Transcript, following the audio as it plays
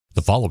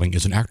The following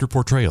is an actor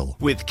portrayal.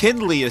 With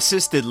Kindly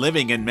Assisted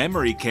Living and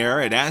Memory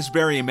Care at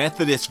Asbury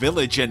Methodist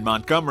Village in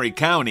Montgomery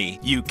County,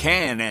 you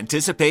can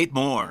anticipate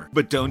more.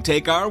 But don't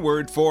take our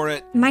word for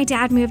it. My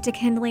dad moved to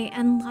Kindly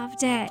and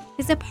loved it.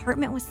 His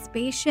apartment was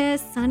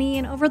spacious, sunny,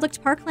 and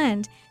overlooked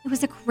Parkland. It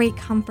was a great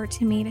comfort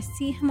to me to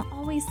see him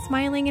always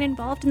smiling and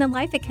involved in the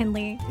life at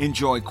Kindly.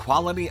 Enjoy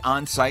quality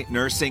on-site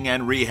nursing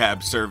and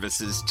rehab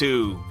services,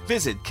 too.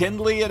 Visit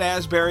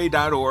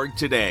kindleyAtAsbury.org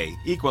today.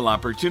 Equal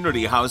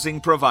Opportunity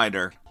Housing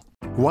Provider.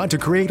 Want to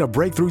create a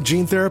breakthrough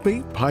gene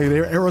therapy?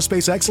 Pioneer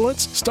aerospace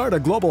excellence? Start a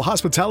global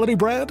hospitality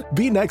brand?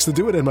 Be Next to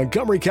do it in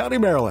Montgomery County,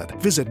 Maryland.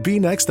 Visit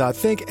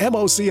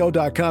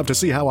bnext.thinkmoco.com to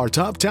see how our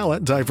top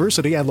talent,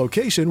 diversity, and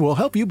location will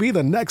help you be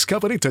the next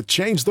company to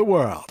change the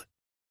world.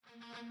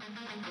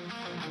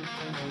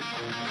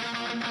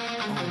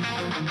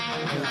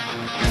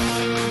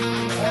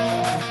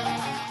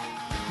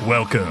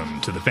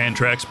 Welcome to the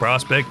Fantrax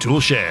Prospect Tool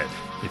Shed.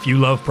 If you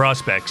love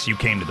prospects, you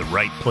came to the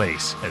right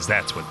place, as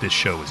that's what this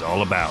show is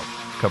all about,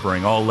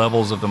 covering all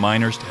levels of the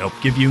minors to help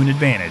give you an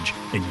advantage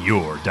in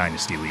your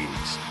dynasty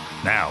leagues.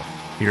 Now,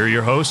 here are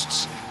your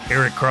hosts,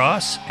 Eric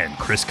Cross and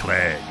Chris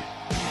Clegg.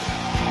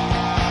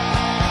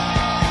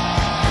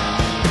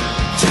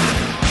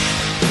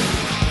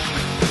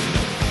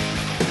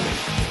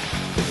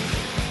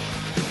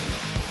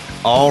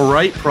 All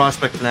right,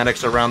 prospect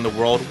fanatics around the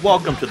world,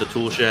 welcome to the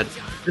Tool Shed.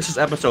 This is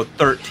episode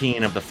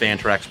 13 of the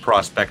Fantrax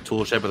Prospect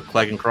Tool Shed with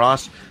Clegg and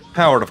Cross,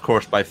 powered, of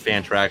course, by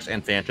Fantrax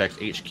and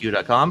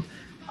FantraxHQ.com.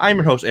 I'm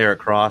your host, Eric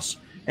Cross,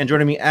 and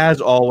joining me, as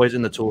always,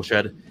 in the Tool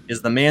Shed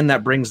is the man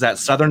that brings that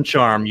Southern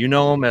charm. You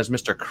know him as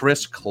Mr.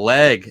 Chris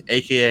Clegg,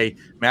 a.k.a.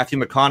 Matthew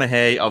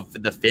McConaughey of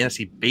the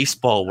fantasy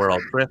baseball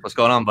world. Chris, what's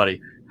going on, buddy?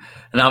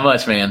 Not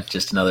much, man.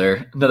 Just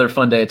another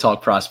fun day to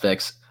talk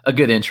prospects. A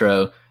good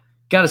intro.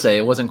 Got to say,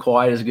 it wasn't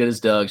quite as good as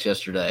Doug's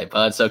yesterday,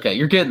 but it's okay.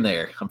 You're getting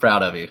there. I'm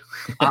proud of you.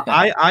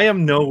 I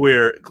am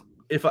nowhere.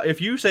 If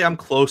you say I'm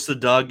close to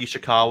Doug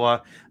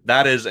Ishikawa,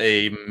 that is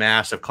a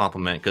massive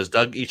compliment, because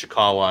Doug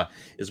Ishikawa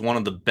is one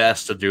of the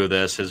best to do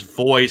this. His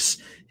voice,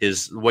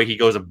 his way he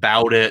goes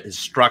about it, his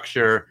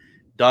structure.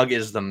 Doug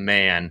is the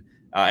man.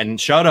 And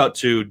shout out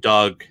to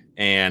Doug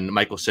and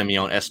Michael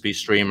Simeone, SB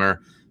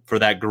Streamer, for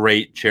that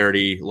great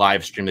charity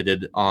live stream they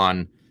did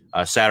on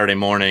Saturday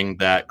morning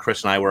that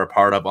Chris and I were a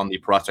part of on the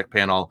prospect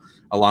panel,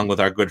 along with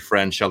our good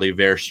friend Shelly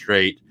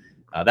Verstrate.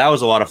 That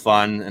was a lot of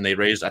fun, and they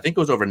raised, I think it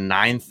was over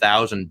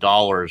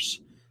 $9,000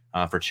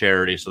 for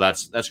charity. So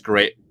that's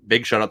great.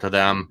 Big shout out to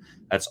them.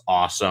 That's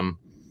awesome.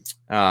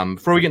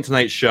 Before we get into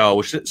tonight's show,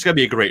 which it's going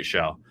to be a great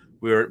show,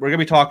 we're going to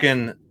be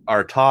talking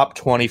our top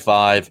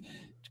 25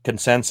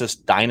 consensus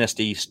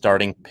dynasty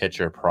starting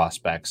pitcher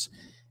prospects,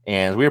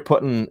 and we were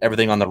putting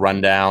everything on the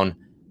rundown.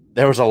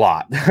 There was a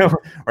lot. We're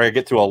going to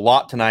get through a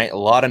lot tonight, a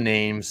lot of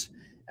names.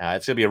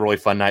 It's going to be a really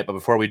fun night. But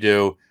before we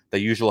do, the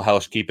usual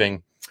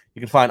housekeeping. You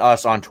can find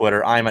us on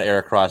Twitter. I'm at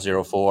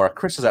EricCross04.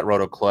 Chris is at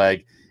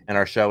RotoClegg. And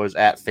our show is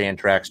at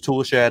Fantrax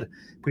Toolshed.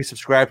 Please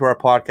subscribe to our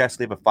podcast.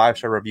 Leave a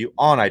 5-star review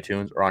on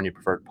iTunes or on your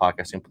preferred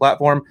podcasting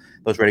platform.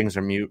 Those ratings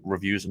and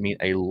reviews mean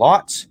a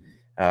lot.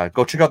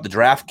 Go check out the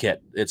draft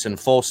kit. It's in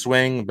full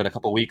swing. Been a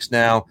couple weeks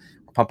now.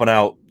 We're pumping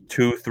out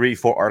 2, 3,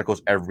 4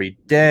 articles every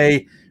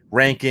day.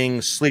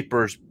 Rankings,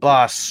 sleepers,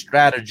 busts,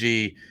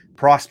 strategy,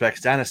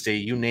 prospects, dynasty,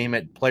 you name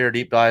it. Player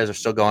deep dives are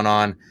still going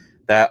on.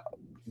 That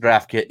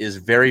draft kit is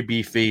very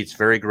beefy. It's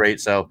very great.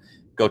 So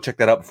go check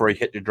that out before you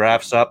hit your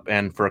drafts up.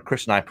 And for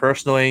Chris and I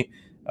personally,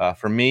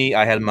 for me,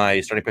 I had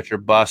my starting pitcher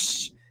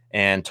busts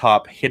and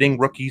top hitting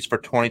rookies for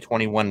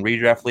 2021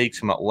 redraft leagues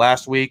come out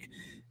last week.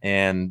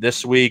 And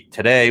this week,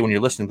 today, when you're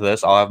listening to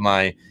this, I'll have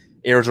my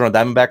Arizona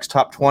Diamondbacks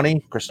top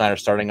 20. Chris and I are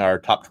starting our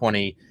top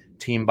 20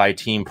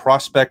 team-by-team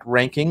prospect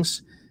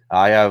rankings.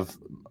 I have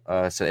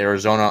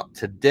Arizona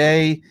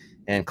today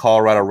and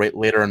Colorado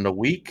later in the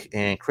week.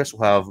 And Chris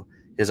will have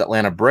his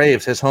Atlanta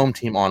Braves, his home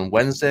team, on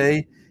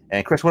Wednesday.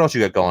 And Chris, what else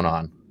you got going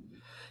on?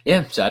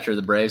 Yeah, so after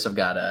the Braves, I've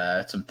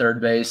got some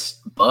third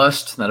base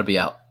bust. That'll be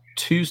out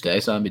Tuesday,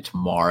 so that'll be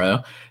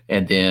tomorrow.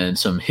 And then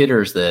some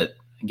hitters that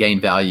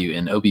gain value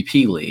in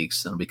OBP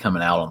leagues that'll be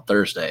coming out on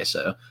Thursday.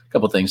 So a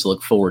couple things to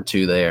look forward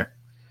to there.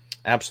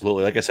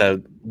 Absolutely. Like I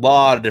said, a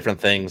lot of different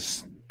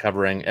things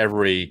covering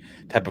every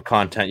type of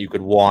content you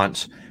could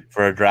want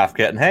for a draft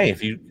kit. And hey,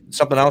 if you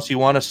something else you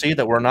want to see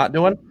that we're not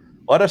doing,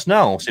 let us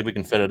know. See if we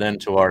can fit it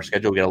into our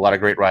schedule. We get a lot of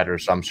great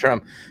writers. So I'm sure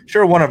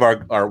one of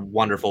our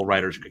wonderful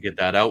writers could get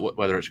that out,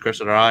 whether it's Chris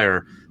or I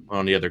or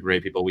one of the other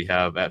great people we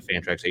have at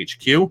Fantrax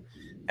HQ.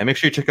 And make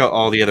sure you check out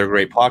all the other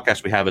great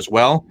podcasts we have as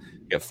well.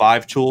 You got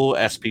 5-Tool,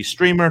 SP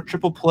Streamer,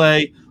 Triple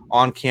Play,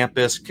 On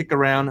Campus, Kick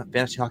Around,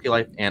 Fantasy Hockey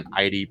Life, and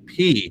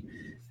IDP.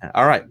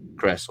 All right,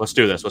 Chris, let's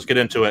do this. Let's get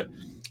into it.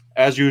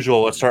 As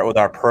usual, let's start with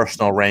our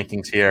personal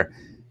rankings here.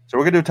 So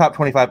we're going to do top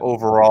 25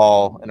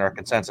 overall in our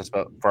consensus,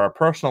 but for our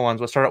personal ones,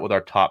 let's start out with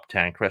our top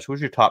 10. Chris, who's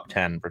your top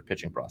 10 for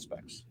pitching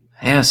prospects?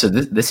 Yeah, so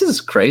this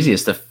is crazy.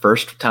 It's the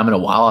first time in a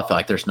while I feel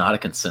like there's not a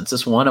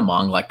consensus one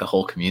among like the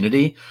whole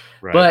community.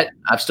 Right. But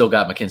I've still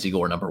got Mackenzie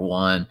Gore number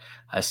 1,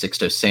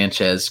 Sixto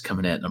Sanchez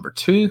coming in at number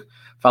 2,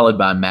 followed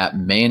by Matt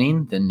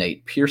Manning, then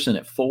Nate Pearson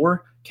at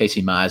 4,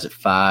 Casey Mize at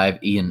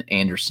 5, Ian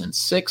Anderson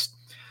 6,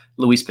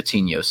 Luis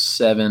Patino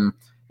 7,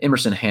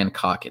 Emerson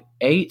Hancock at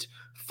 8,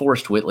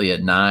 Forrest Whitley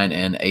at 9,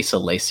 and Asa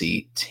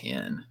Lacey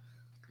 10.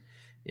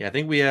 Yeah, I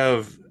think we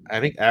have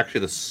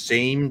actually the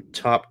same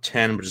top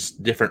 10, but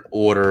just different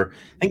order.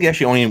 I think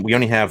we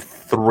only have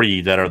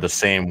 3 that are the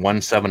same,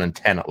 1, 7, and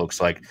 10, it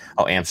looks like.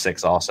 Oh, and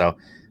 6 also.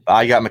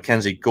 I got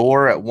Mackenzie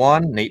Gore at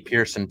 1, Nate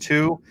Pearson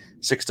 2,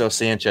 Sixto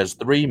Sanchez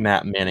 3,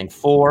 Matt Manning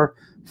 4,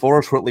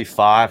 Forrest Whitley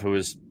 5, who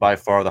is by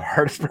far the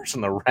hardest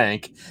person to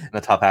rank in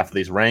the top half of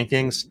these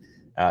rankings.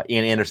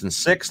 Ian Anderson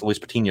 6, Luis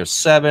Patino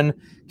 7,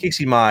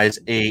 Casey Mize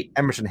 8,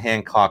 Emerson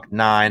Hancock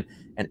 9,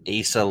 and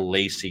Asa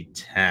Lacey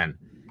 10.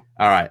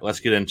 All right, let's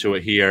get into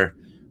it here.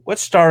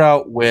 Let's start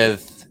out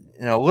with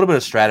a little bit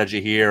of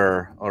strategy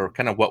here, or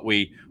kind of what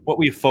we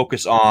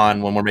focus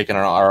on when we're making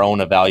our own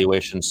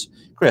evaluations.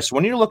 Chris,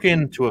 when you're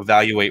looking to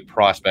evaluate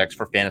prospects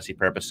for fantasy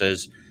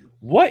purposes,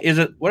 what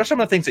are some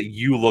of the things that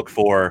you look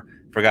for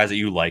guys that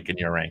you like in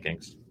your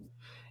rankings?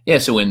 Yeah,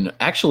 so when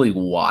actually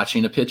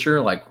watching a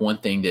pitcher, like one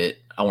thing that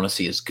I want to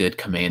see is good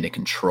command and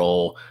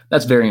control.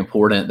 That's very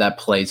important. That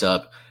plays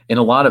up in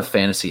a lot of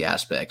fantasy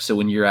aspects. So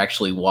when you're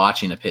actually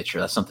watching a pitcher,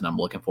 that's something I'm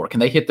looking for. Can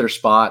they hit their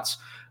spots?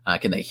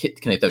 Can they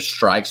hit those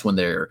strikes when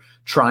they're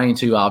trying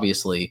to,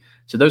 obviously?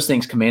 So those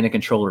things, command and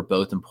control, are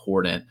both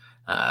important.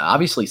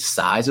 Obviously,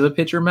 size of a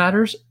pitcher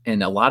matters,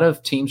 and a lot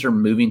of teams are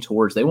moving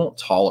towards, they want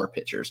taller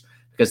pitchers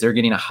because they're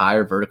getting a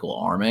higher vertical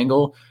arm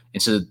angle.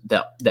 And so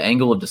the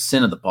angle of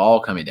descent of the ball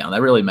coming down,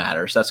 that really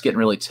matters. That's getting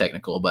really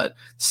technical, but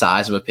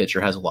size of a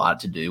pitcher has a lot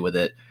to do with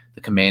it.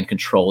 The command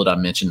control that I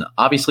mentioned,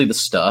 obviously the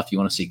stuff, you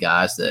want to see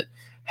guys that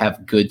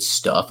have good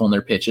stuff on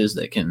their pitches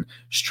that can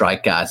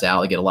strike guys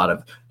out. They get a lot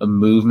of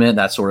movement,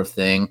 that sort of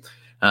thing.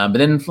 But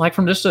then like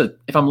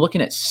if I'm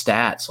looking at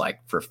stats, like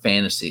for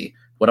fantasy,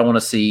 what I want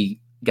to see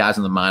guys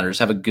in the minors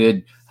have a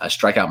good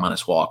strikeout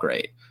minus walk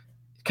rate.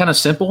 Kind of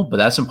simple, but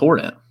that's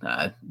important.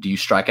 Do you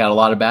strike out a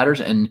lot of batters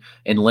and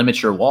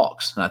limit your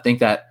walks? And I think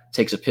that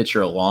takes a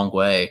pitcher a long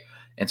way.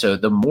 And so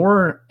the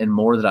more and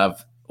more that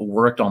I've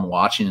worked on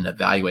watching and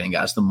evaluating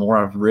guys, the more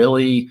I've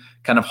really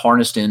kind of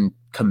harnessed in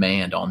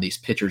command on these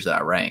pitchers that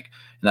I rank.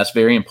 And that's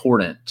very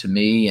important to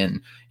me and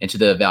to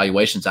the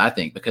evaluations, I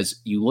think, because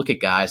you look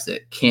at guys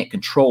that can't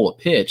control a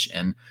pitch,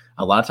 and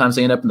a lot of times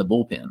they end up in the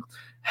bullpen.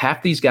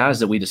 Half these guys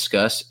that we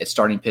discuss at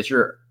starting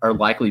pitcher are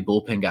likely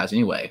bullpen guys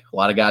anyway. A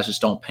lot of guys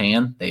just don't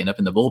pan. They end up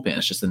in the bullpen.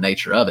 It's just the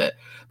nature of it.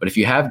 But if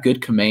you have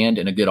good command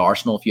and a good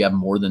arsenal, if you have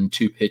more than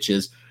 2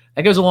 pitches,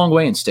 that goes a long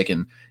way in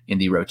sticking in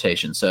the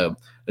rotation. So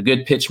a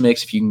good pitch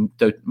mix, if you can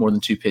throw more than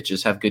 2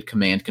 pitches, have good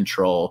command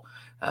control,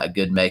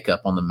 good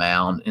makeup on the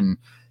mound, and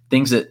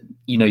things that,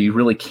 you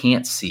really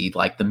can't see,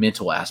 like the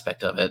mental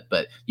aspect of it.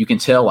 But you can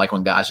tell, like,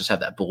 when guys just have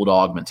that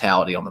bulldog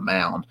mentality on the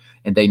mound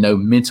and they know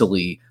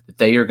mentally that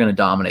they are going to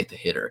dominate the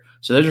hitter.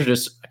 So those are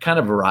just a kind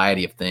of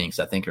variety of things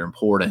I think are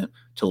important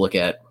to look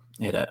at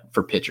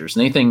for pitchers.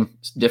 Anything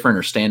different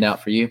or stand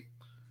out for you?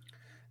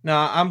 No,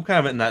 I'm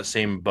kind of in that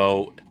same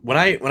boat. When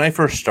I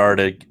first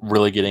started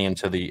really getting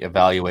into the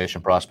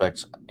evaluation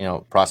process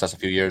a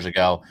few years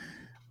ago,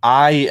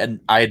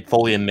 I'd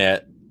fully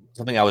admit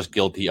something I was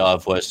guilty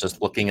of was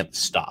just looking at the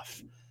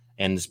stuff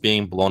and just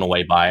being blown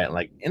away by it.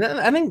 And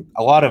I think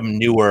a lot of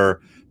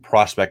newer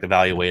prospect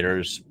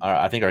evaluators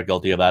are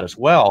guilty of that as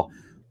well,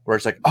 where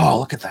it's like, oh,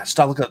 look at that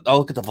stuff.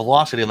 Look at the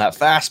velocity on that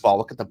fastball.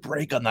 Look at the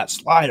break on that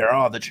slider.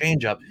 Oh, the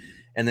changeup.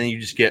 And then you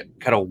just get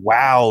kind of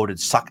wowed and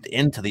sucked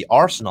into the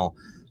arsenal.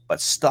 But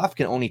stuff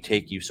can only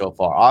take you so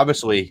far.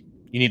 Obviously,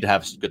 you need to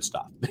have good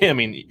stuff. I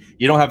mean,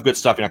 you don't have good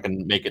stuff, you're not going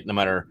to make it no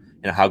matter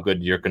how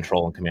good your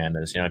control and command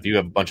is. If you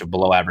have a bunch of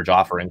below average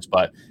offerings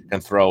but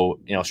can throw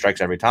strikes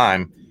every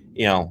time,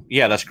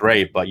 yeah, that's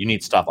great, but you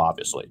need stuff,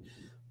 obviously.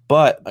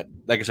 But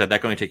like I said,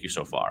 that can only take you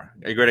so far.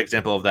 A great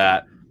example of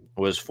that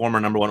was former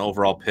number 1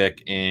 overall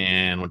pick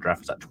in, what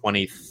draft was that,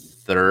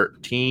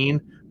 2013,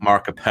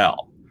 Mark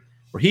Appel,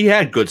 where he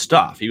had good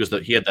stuff. He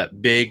had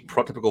that big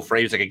prototypical frame.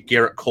 He was like a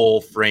Garrett Cole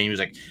frame. He was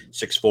like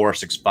 6'4",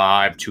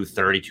 6'5",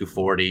 230,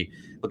 240.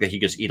 Look, he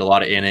just eat a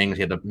lot of innings.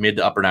 He had the mid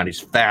to upper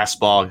 90s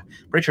fastball.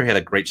 Pretty sure he had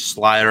a great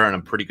slider and a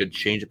pretty good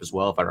changeup as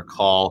well, if I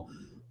recall.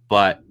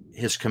 But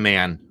his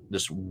command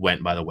just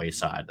went by the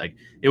wayside. Like,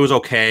 it was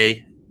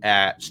okay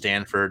at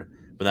Stanford,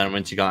 but then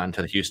once he got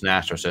into the Houston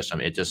Astros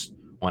system, it just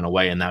went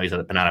away. And now he's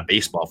been out of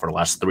baseball for the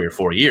last 3 or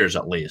 4 years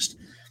at least.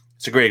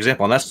 It's a great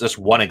example, and that's just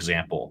one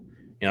example.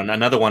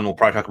 Another one we'll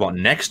probably talk about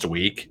next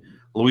week,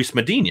 Luis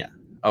Medina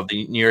of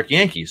the New York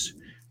Yankees,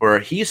 where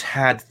he's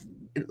had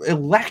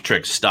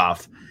electric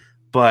stuff,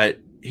 but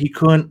he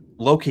couldn't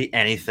locate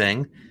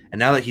anything. And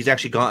now that he's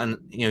actually gotten,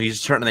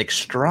 he's starting to make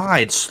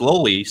strides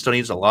slowly. He still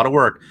needs a lot of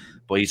work,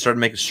 but he's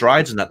starting to make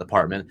strides in that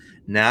department.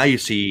 Now you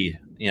see,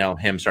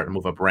 him starting to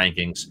move up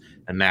rankings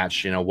and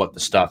match, what the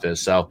stuff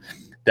is. So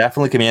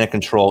definitely command and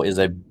control is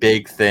a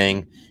big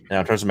thing.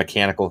 In terms of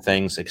mechanical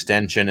things,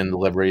 extension and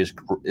delivery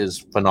is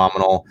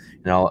phenomenal.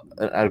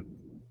 A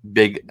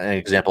big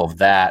example of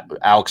that,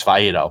 Alex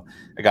Faedo,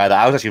 a guy that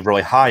I was actually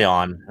really high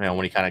on,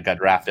 when he kind of got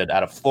drafted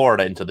out of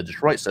Florida into the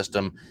Detroit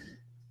system.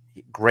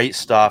 Great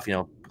stuff,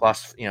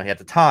 plus, he at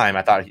the time,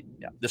 I thought,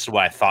 this is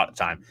what I thought at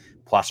the time,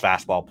 plus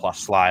fastball, plus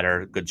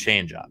slider, good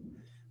changeup.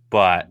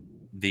 But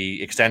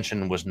the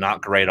extension was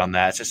not great on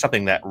that. It's just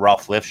something that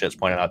Ralph Lifshitz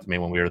pointed out to me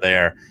when we were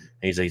there. And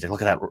he's like,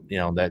 look at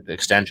that, that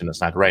extension,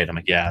 that's not great. I'm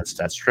like, yeah,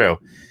 that's true.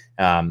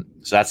 So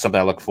that's something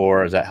I look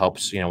for, is that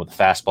helps, with the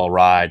fastball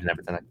ride and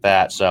everything like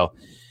that. So,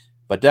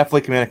 but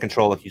definitely command and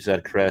control, like you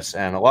said, Chris.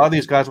 And a lot of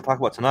these guys we'll talk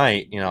about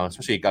tonight,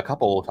 especially a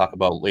couple we'll talk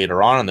about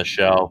later on in the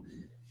show.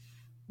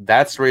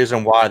 That's the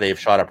reason why they've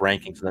shot up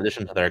rankings in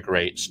addition to their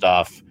great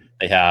stuff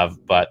they have.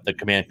 But the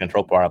command and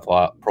control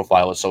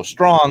profile is so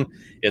strong,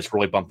 it's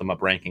really bumped them up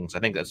rankings. I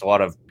think that's a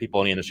lot of people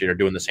in the industry are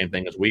doing the same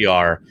thing as we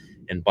are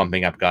in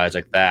bumping up guys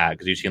like that.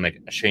 Because you've seen like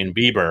Shane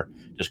Bieber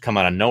just come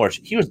out of nowhere.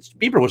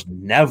 Bieber was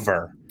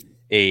never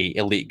a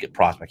elite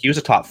prospect. He was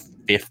a top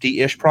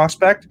 50-ish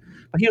prospect,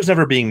 but he was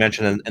never being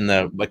mentioned in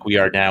the like we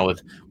are now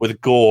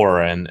with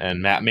Gore and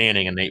Matt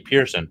Manning and Nate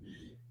Pearson.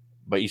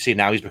 But you see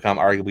now he's become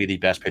arguably the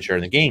best pitcher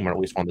in the game, or at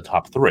least one of the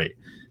top 3.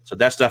 So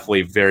that's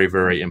definitely very,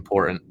 very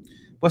important.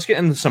 Let's get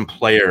into some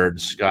player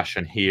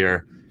discussion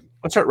here.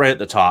 Let's start right at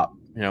the top.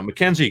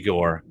 Mackenzie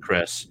Gore,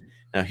 Chris.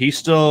 Now he's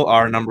still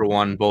our number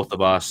one, both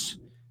of us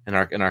in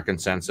our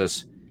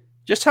consensus.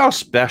 Just how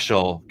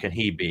special can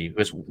he be?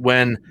 Because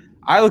when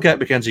I look at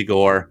Mackenzie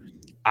Gore,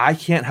 I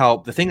can't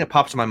help the thing that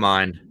pops in my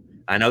mind.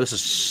 I know this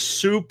is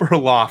super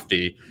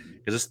lofty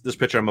because this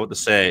pitcher I'm about to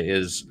say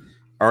is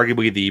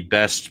arguably the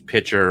best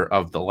pitcher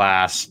of the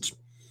last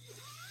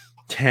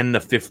 10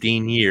 to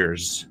 15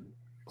 years,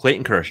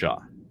 Clayton Kershaw.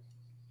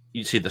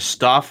 You see the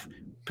stuff,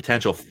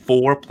 potential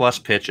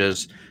 4+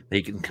 pitches that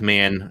he can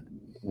command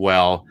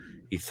well.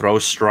 He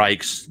throws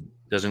strikes,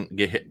 doesn't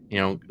get hit,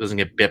 doesn't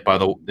get bit by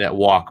that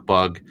walk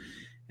bug.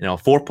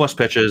 4+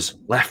 pitches,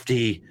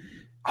 lefty.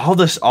 All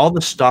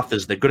the stuff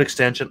is the good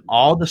extension.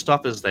 All the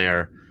stuff is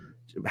there.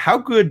 How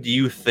good do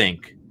you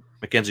think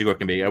Mackenzie Gore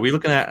can be? Are we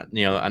looking at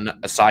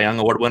a Cy Young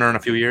Award winner in a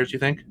few years? You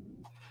think?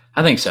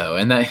 I think so.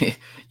 And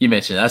you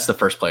mentioned that's the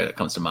first player that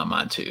comes to my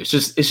mind too. It's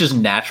just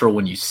natural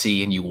when you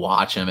see and you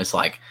watch him. It's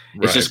like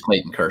it's just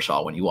Clayton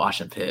Kershaw when you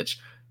watch him pitch.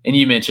 And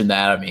you mentioned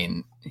that. I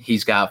mean,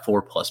 he's got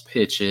 4+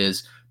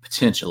 pitches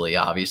potentially.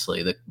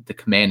 Obviously, the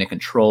command and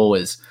control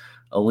is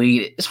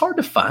elite. It's hard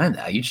to find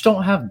that. You just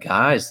don't have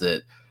guys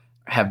that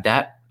have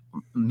that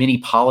many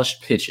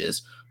polished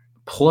pitches,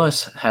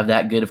 plus have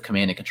that good of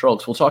command and control.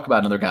 Because we'll talk about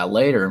another guy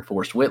later in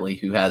Forrest Whitley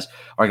who has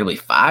arguably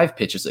 5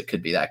 pitches that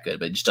could be that good,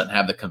 but he just doesn't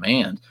have the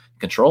command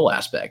control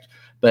aspect.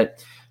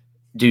 But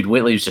dude,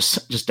 Whitley was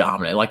just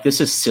dominant. Like,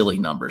 this is silly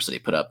numbers that he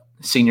put up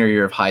senior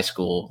year of high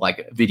school,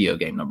 like video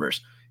game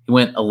numbers. He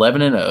went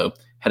 11-0,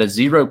 had a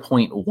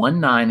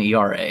 0.19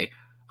 ERA,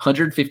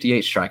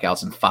 158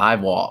 strikeouts, and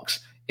 5 walks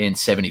in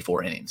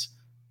 74 innings.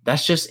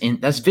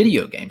 That's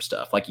video game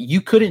stuff. Like,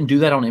 you couldn't do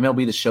that on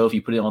MLB The Show if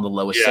you put it on the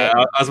lowest setting.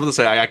 I was about to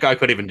say I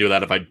couldn't even do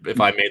that if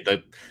I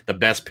made the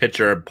best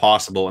pitcher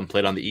possible and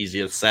played on the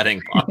easiest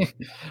setting possible.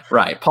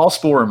 Right. Paul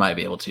Sporer might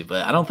be able to,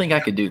 but I don't think I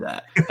could do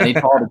that. I need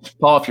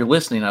Paul, if you're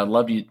listening, I'd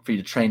love for you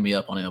to train me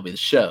up on MLB The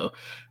Show.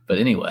 But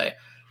anyway,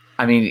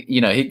 I mean,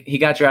 he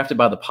got drafted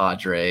by the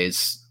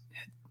Padres,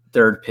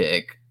 3rd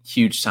pick,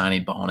 huge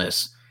signing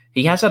bonus.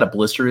 He has had a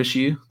blister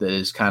issue that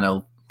is kind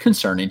of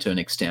concerning to an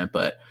extent,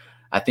 but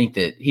I think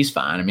that he's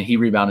fine. I mean, he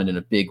rebounded in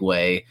a big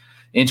way.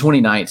 In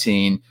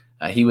 2019,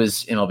 he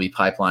was MLB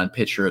Pipeline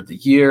Pitcher of the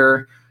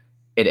Year.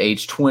 At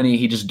age 20,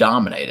 he just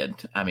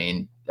dominated. I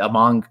mean,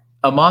 among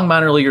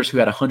minor leaguers who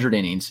had 100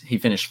 innings, he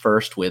finished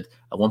first with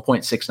a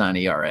 1.69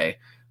 ERA,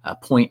 a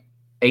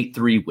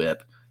 .83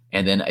 WHIP,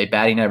 and then a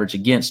batting average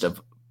against of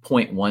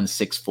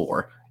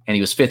 .164. And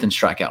he was 5th in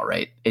strikeout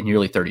rate at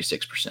nearly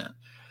 36%.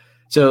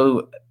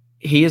 So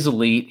he is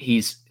elite.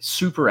 He's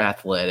super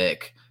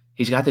athletic.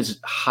 He's got this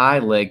high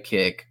leg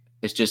kick.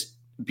 It's just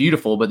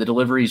beautiful, but the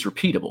delivery is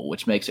repeatable,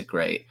 which makes it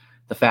great.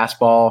 The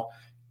fastball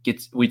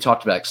we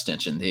talked about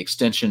extension. The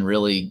extension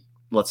really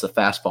lets the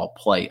fastball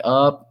plays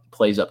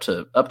up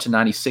to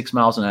 96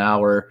 miles an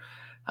hour,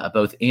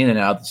 both in and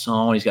out of the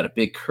zone. He's got a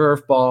big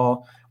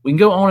curveball. We can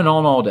go on and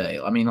on all day.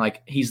 I mean,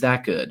 like, he's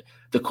that good.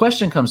 The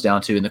question comes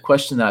down to, and the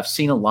question that I've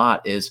seen a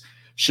lot is,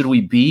 should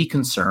we be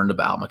concerned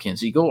about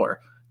Mackenzie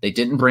Gore? They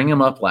didn't bring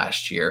him up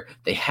last year.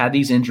 They had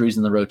these injuries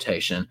in the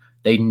rotation.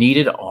 They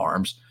needed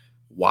arms.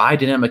 Why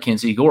didn't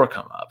Mackenzie Gore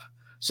come up?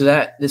 So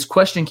that this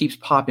question keeps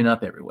popping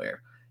up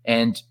everywhere.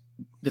 And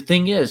the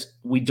thing is,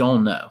 we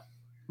don't know.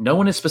 No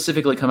one has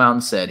specifically come out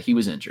and said he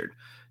was injured.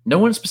 No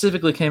one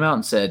specifically came out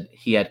and said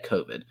he had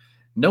COVID.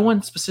 No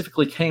one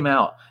specifically came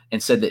out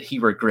and said that he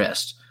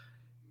regressed.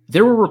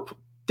 There were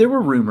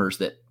rumors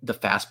that the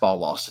fastball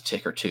lost a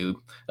tick or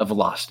two of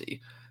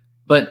velocity.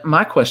 But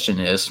my question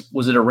is,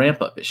 was it a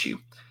ramp-up issue?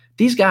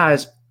 These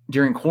guys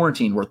during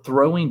quarantine were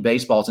throwing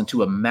baseballs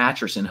into a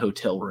mattress in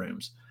hotel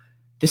rooms.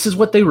 This is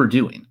what they were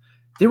doing.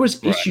 There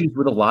was issues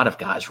with a lot of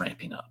guys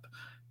ramping up.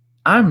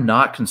 I'm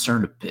not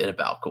concerned a bit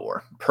about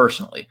Gore,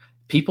 personally.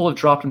 People have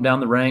dropped him down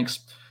the ranks.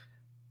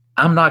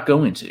 I'm not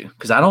going to,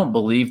 because I don't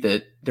believe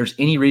that there's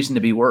any reason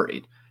to be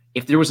worried.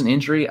 if there was an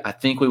injury, I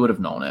think we would have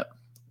known it.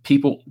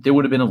 There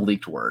would have been a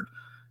leaked word.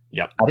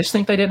 Yep. I just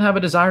think they didn't have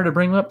a desire to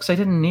bring him up because they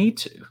didn't need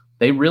to.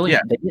 They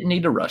didn't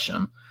need to rush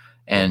him.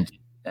 And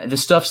the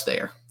stuff's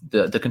there.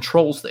 The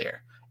control's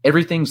there.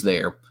 Everything's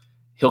there.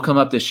 He'll come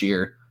up this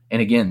year.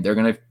 And again,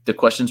 the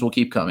questions will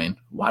keep coming.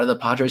 Why do the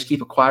Padres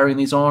keep acquiring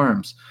these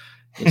arms?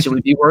 And should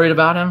we be worried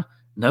about him?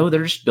 No,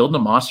 they're just building a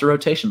monster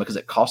rotation because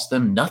it costs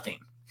them nothing.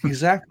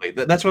 Exactly.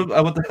 That's what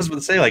I was going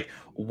to say. Like,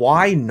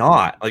 why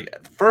not? Like,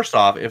 first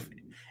off, if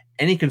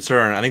any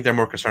concern, I think they're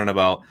more concerned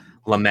about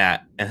Lamet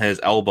and his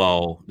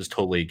elbow just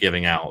totally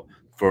giving out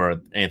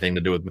for anything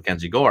to do with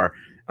Mackenzie Gore.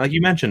 Like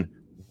you mentioned,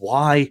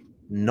 why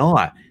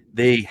not?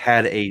 They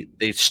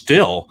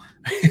still,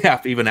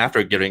 even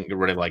after getting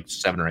rid of like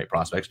 7 or 8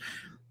 prospects,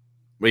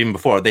 or even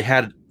before, they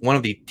had one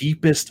of the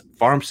deepest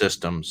farm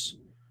systems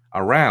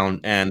around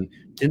and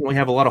didn't really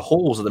have a lot of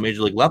holes at the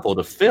major league level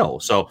to fill.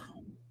 So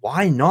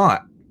why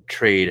not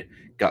trade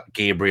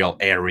Gabriel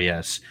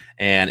Arias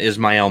and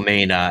Ismael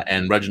Mena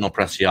and Reginald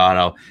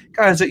Preciado?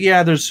 Guys,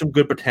 there's some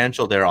good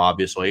potential there,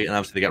 obviously. And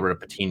obviously they got rid of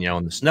Patino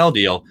in the Snell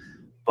deal.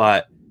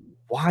 But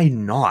why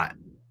not?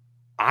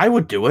 I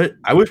would do it.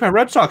 I wish my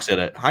Red Sox did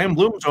it. Chaim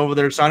Bloom's over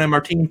there signing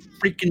Martin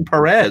freaking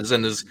Perez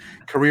and his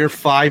career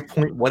 5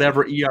 point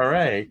whatever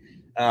ERA.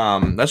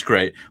 That's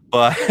great.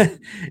 But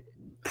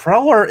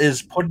Preller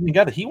is putting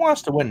together. He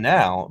wants to win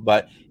now,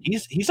 but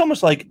he's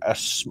almost like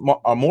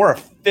a more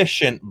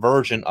efficient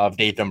version of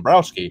Dave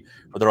Dombrowski,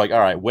 where they're like, all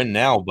right, win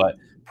now, but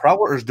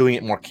Preller is doing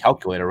it more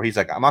calculated, where he's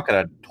like, I'm not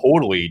going to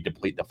totally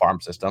deplete the farm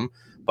system,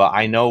 but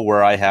I know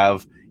where I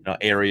have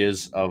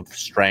areas of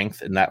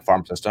strength in that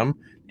farm system,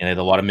 and there's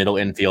a lot of middle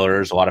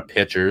infielders, a lot of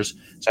pitchers.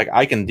 It's like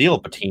I can deal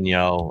with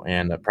Patino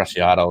and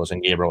Preciados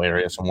and Gabriel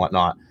Arias and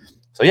whatnot.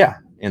 So yeah.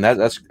 And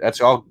that's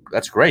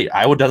great.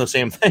 I would have done the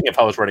same thing if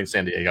I was running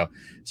San Diego.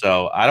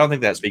 So I don't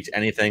think that speaks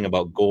anything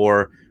about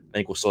Gore. I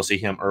think we'll still see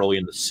him early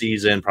in the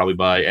season, probably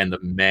by end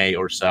of May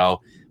or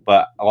so.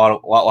 But a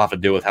lot will have to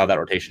do with how that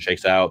rotation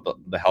shakes out,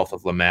 the health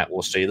of Lamet.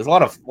 We'll see. There's a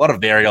lot of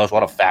variables, a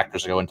lot of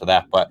factors that go into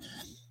that. But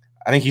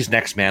I think he's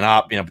next man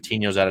up.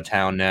 Patino's out of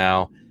town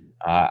now.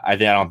 I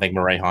don't think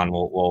Morejon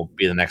will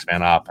be the next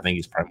man up. I think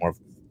he's probably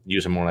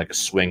using more like a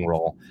swing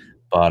role.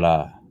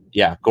 But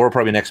yeah, Gore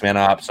probably next man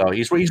up. So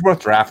he's worth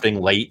drafting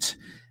late.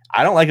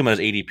 I don't like him as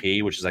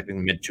ADP, which is like in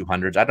the mid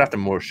 200s. I'd draft him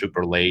more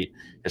super late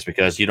just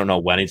because you don't know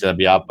when he's going to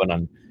be up.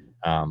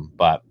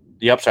 But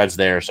the upside's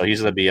there, so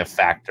he's going to be a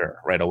factor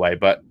right away.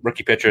 But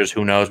rookie pitchers,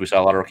 who knows? We saw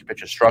a lot of rookie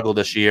pitchers struggle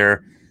this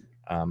year.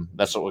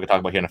 That's what we're going to talk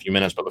about here in a few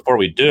minutes. But before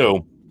we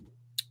do,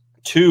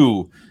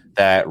 2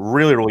 that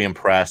really, really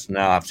impressed.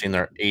 Now I've seen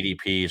their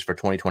ADPs for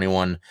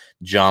 2021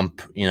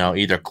 jump,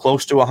 either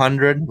close to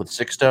 100 with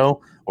Sixto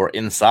or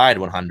inside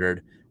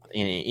 100.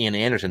 Ian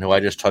Anderson, who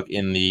I just took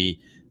in the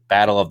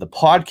Battle of the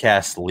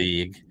Podcast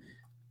League,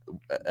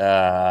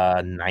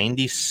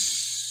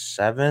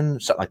 97,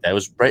 something like that. It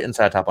was right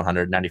inside top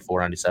 100, 94,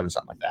 97,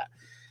 something like that.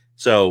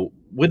 So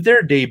with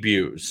their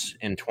debuts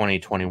in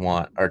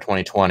 2021 or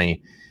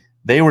 2020,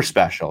 they were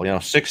special.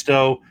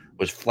 Sixto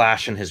was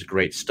flashing his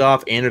great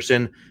stuff.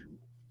 Anderson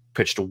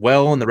pitched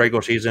well in the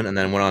regular season and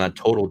then went on a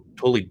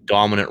totally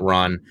dominant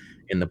run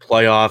in the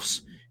playoffs.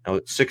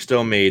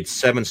 Sixto made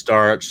 7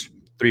 starts,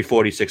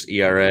 3.46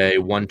 ERA,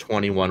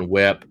 121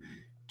 WHIP,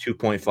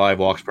 2.5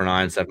 walks per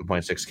 9,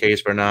 7.6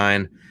 Ks per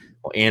 9.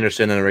 Well,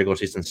 Anderson in the regular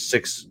season,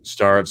 6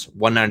 starts,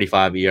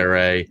 195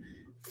 ERA,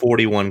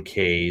 41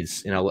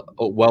 Ks,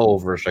 well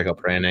over a strikeout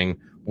per inning,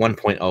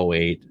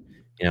 1.08,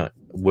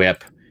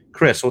 WHIP.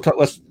 Chris, you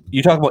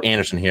talk about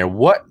Anderson here.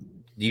 What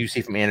do you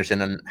see from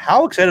Anderson, and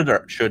how excited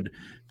should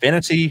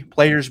fantasy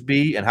players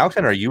be, and how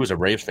excited are you as a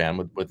Braves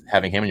fan with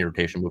having him in your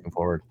rotation moving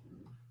forward?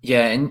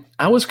 Yeah, and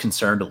I was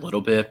concerned a little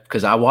bit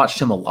because I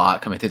watched him a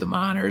lot coming through the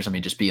minors.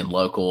 Just being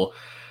local.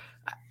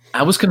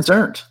 I was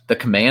concerned. The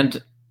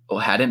command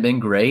hadn't been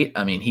great.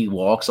 He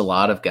walks a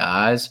lot of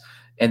guys.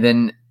 And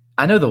then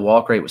I know the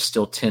walk rate was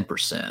still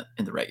 10%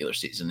 in the regular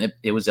season.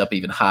 It was up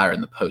even higher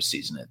in the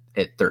postseason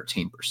at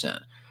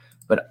 13%.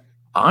 But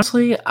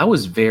honestly, I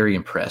was very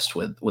impressed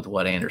with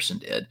what Anderson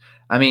did.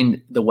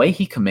 The way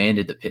he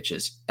commanded the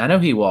pitches, I know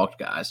he walked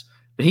guys,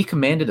 but he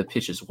commanded the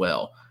pitches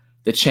well.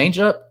 The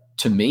changeup,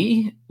 to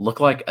me,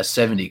 looked like a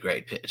 70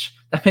 grade pitch.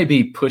 That may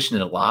be pushing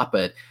it a lot,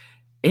 but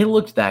it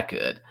looked that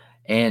good.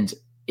 And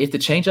if the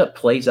changeup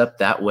plays up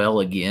that well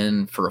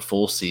again for a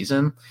full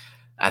season,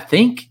 I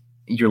think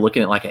you're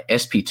looking at like a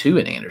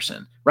SP2 in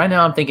Anderson. Right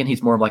now, I'm thinking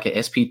he's more of like a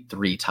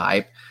SP3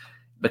 type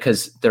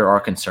because there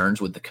are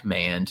concerns with the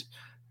command.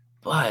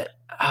 But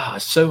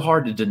it's so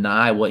hard to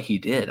deny what he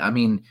did.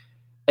 In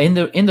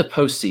the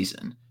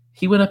postseason,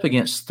 he went up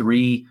against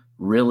 3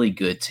 really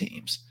good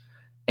teams,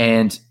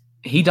 and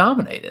he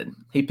dominated.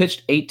 He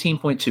pitched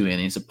 18.2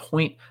 innings, a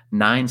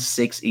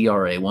 .96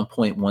 ERA,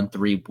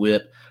 1.13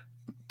 WHIP,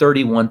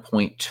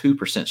 31.2%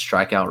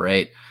 strikeout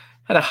rate,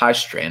 had a high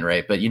strand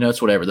rate, but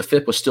it's whatever. The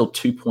FIP was still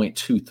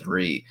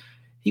 2.23.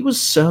 He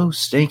was so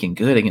stinking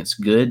good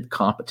against good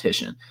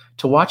competition.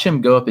 To watch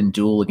him go up and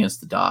duel against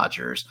the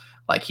Dodgers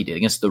like he did,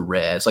 against the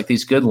Reds, like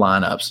these good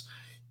lineups,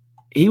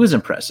 he was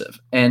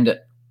impressive. And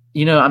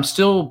I'm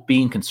still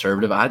being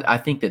conservative. I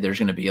think that there's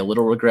going to be a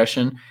little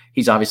regression.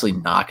 He's obviously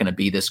not going to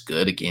be this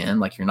good again.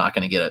 Like, you're not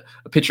going to get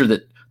a pitcher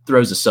that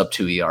throws a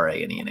sub-2 ERA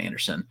in Ian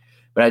Anderson.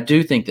 But I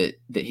do think that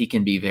he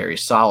can be very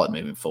solid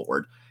moving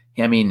forward.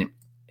 I mean,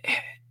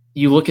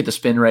 you look at the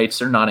spin rates,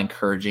 they're not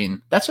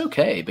encouraging. That's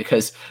okay,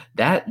 because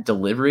that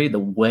delivery, the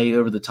way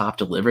over the top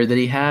delivery that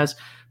he has,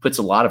 puts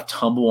a lot of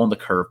tumble on the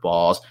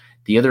curveballs.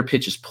 The other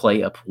pitches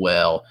play up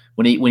well.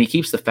 When he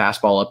keeps the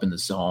fastball up in the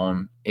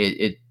zone,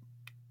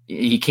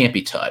 he can't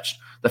be touched.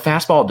 The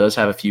fastball does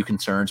have a few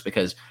concerns,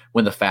 because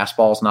when the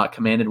fastball is not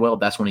commanded well,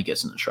 that's when he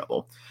gets into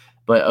trouble.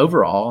 But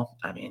overall,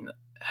 I mean,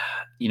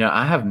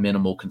 I have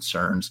minimal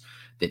concerns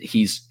that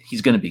he's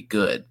going to be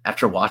good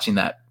after watching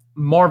that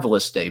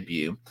marvelous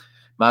debut.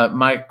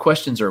 My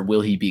questions are,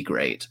 will he be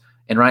great?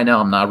 And right now,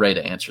 I'm not ready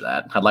to answer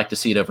that. I'd like to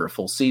see it over a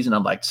full season.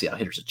 I'd like to see how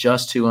hitters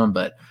adjust to him.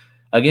 But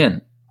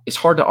again, it's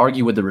hard to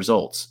argue with the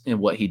results and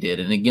what he did,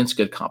 and against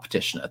good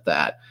competition at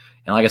that.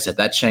 And like I said,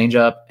 that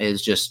changeup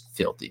is just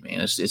filthy, man.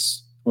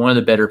 It's one of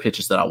the better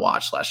pitches that I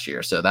watched last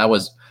year. So that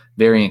was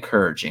very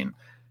encouraging.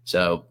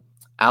 So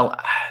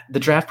the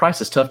draft price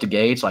is tough to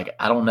gauge. Like,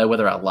 I don't know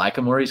whether I like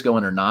him where he's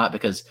going or not,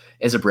 because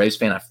as a Braves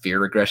fan, I fear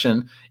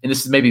regression. And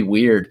this is maybe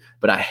weird,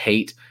 but I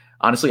hate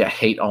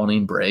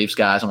owning Braves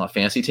guys on my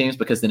fantasy teams,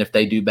 because then if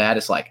they do bad,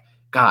 it's like,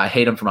 God, I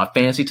hate them for my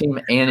fantasy team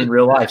and in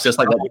real life. So it's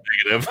like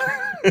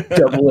that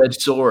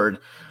double-edged sword.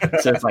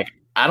 So it's like,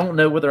 I don't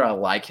know whether I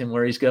like him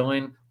where he's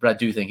going, but I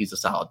do think he's a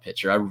solid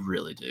pitcher. I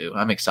really do.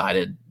 I'm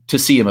excited to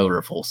see him over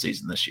a full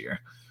season this year.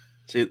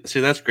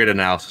 See, that's great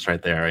analysis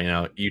right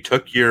there. You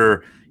took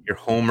your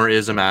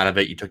homerism out of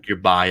it. You took your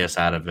bias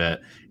out of it.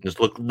 And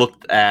just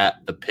looked at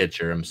the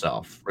pitcher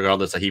himself,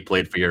 regardless that he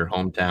played for your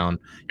hometown,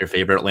 your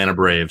favorite Atlanta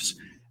Braves.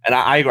 And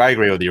I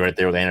agree with you right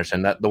there with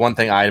Anderson. That the one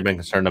thing I had been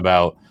concerned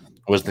about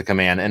was the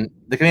command, and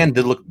the command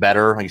did look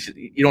better. Like,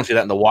 you don't see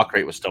that, and the walk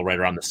rate was still right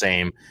around the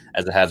same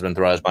as it has been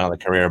throughout his minor league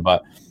career.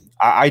 But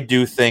I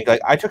do think,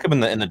 like, I took him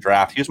in the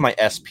draft. He was my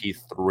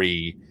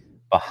SP3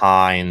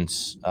 behind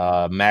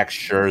Max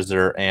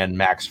Scherzer and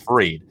Max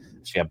Fried.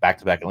 So you have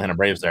back-to-back Atlanta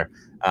Braves there.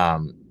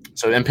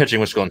 So in pitching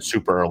was going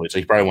super early, so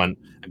he probably went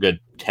a good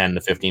 10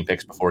 to 15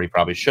 picks before he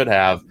probably should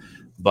have.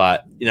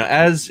 But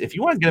if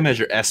you want to get him as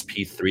your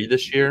SP3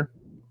 this year,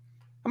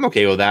 I'm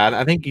okay with that.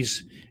 I think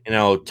he's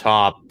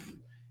top,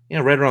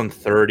 right around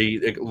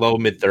 30, like low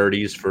mid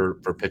 30s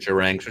for pitcher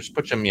ranks, which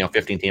puts him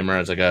 15 teamer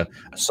as like a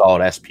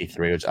solid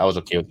SP3, which I was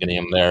okay with getting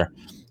him there.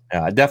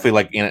 I definitely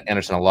like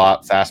Anderson a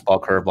lot.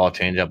 Fastball, curveball,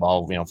 changeup,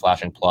 all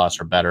flashing plus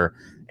or better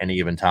any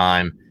given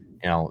time.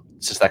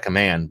 It's just that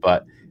command.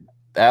 But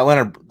the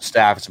Atlanta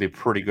staff is to be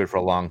pretty good for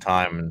a long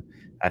time, and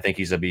I think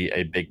he's going to be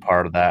a big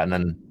part of that. And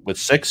then with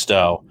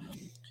Sixto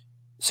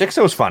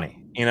is funny.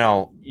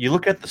 You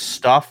look at the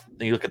stuff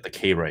and you look at the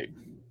K rate,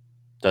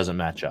 doesn't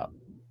match up.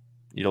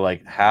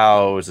 Like,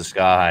 how is this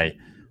guy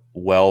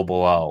well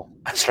below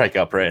a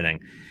strikeout per inning?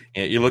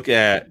 You look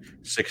at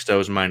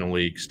Sixto's minor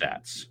league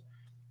stats.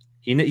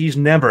 He's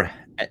never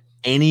at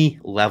any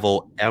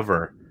level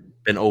ever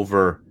been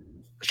over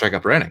a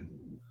strikeout per inning.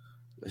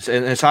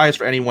 And his highest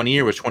for any 1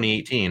 year was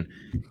 2018,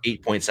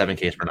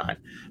 8.7 Ks per nine.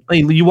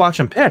 Like, you watch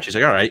him pitch, he's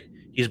like, all right,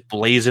 he's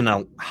blazing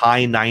a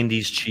high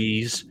 90s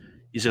cheese.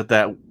 He's got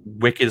that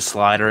wicked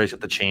slider. He's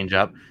got the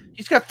changeup.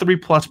 He's got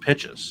 3+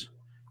 pitches.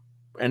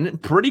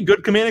 And pretty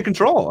good command and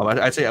control.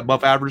 I'd say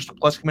above average to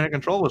plus command and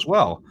control as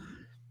well.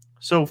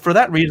 So for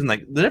that reason,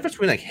 like, the difference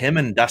between like him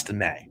and Dustin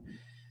May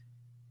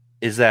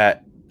is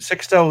that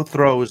Sixto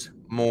throws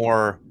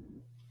more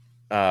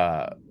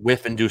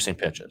whiff-inducing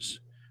pitches.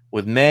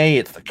 With May,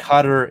 it's the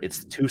cutter,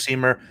 it's the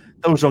two-seamer.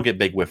 Those don't get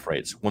big whiff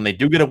rates. When they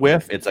do get a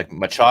whiff, it's like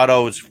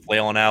Machado's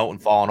flailing out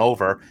and falling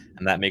over,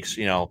 and that makes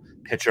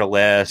Pitcher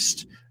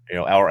List,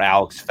 or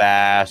Alex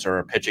Fast or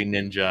a Pitching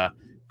Ninja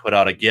put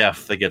out a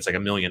GIF that gets like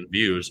 1 million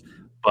views.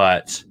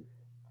 But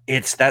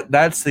it's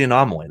that's the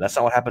anomaly. That's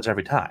not what happens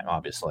every time,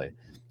 obviously.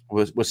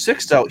 With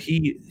Sixto,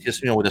 he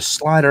just, with his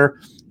slider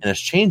and his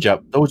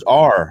changeup, those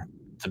are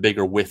the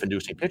bigger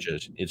whiff-inducing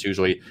pitches. It's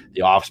usually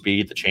the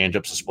off-speed, the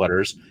changeups, the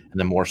splitters, and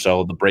then more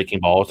so the breaking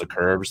balls, the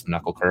curves, the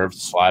knuckle curves,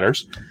 the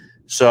sliders.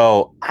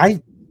 So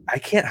I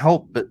can't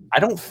help but I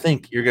don't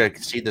think you're going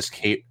to see this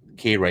K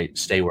rate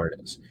stay where it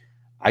is.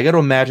 I got to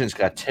imagine it's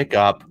got to tick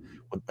up.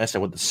 With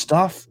the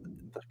stuff,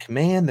 the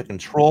command, the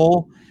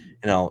control,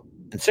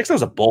 And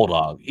Sixto's a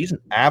bulldog. He's an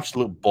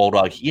absolute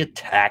bulldog. He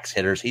attacks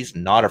hitters. He's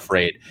not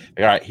afraid.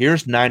 All right,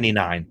 here's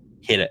 99.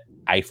 Hit it.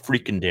 I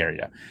freaking dare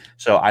you.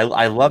 So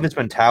I love his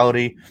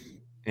mentality.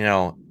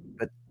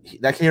 But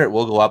that K rate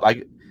will go up.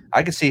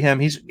 I could see him.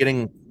 He's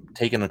getting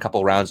taken a couple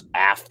of rounds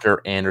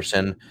after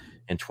Anderson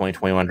in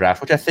 2021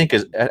 draft, which I think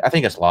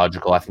is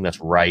logical. I think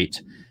that's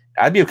right.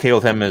 I'd be okay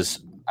with him as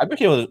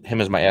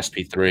my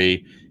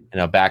SP3.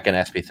 Back in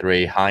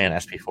SP3, high in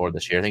SP4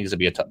 this year. I think he's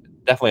going to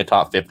be definitely a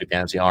top 50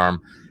 fantasy arm.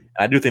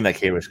 And I do think that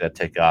K rate's going to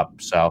tick up.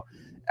 So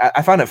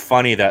I find it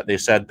funny that they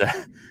said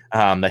that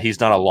that he's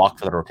not a lock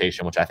for the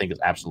rotation, which I think is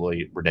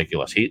absolutely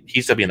ridiculous.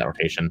 He's to be in that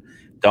rotation.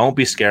 Don't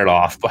be scared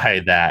off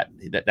by that.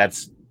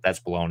 That's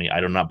baloney. I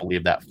do not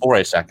believe that for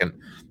a second.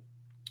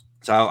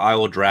 So I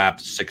will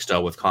draft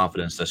Sixto with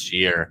confidence this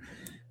year.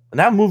 And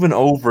now moving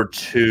over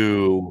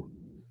to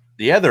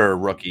the other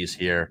rookies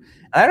here.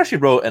 I actually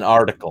wrote an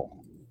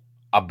article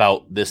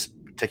about this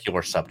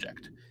particular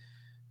subject.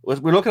 We're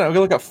looking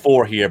at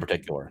 4 here in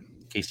particular: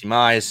 Casey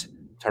Mize,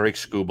 Tariq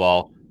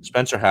Skubal,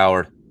 Spencer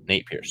Howard,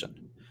 Nate Pearson.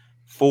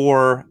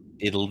 4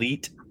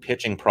 elite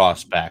pitching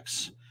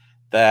prospects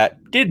that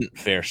didn't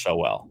fare so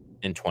well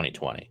in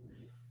 2020.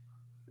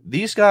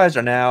 These guys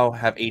are now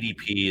have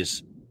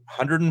ADPs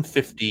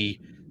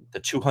 150 to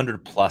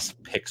 200 plus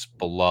picks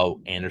below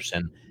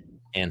Anderson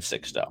and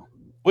Sixto,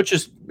 which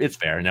is it's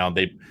fair. Now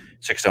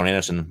Sixto and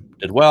Anderson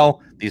did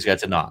well; these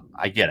guys did not.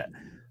 I get it,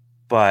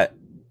 but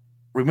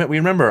we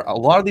remember a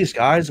lot of these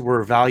guys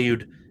were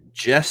valued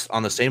just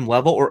on the same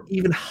level or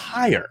even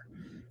higher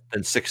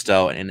than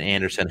Sixto and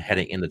Anderson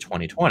heading into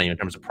 2020 in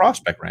terms of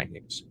prospect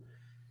rankings.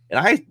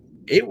 And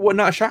it would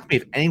not shock me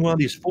if any one of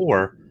these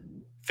 4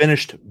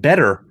 finished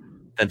better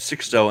than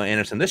Sixto and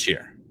Anderson this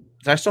year.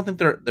 I still think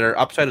their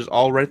upside is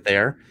all right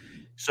there.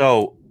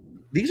 So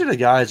these are the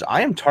guys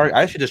I am targeting.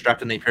 I actually just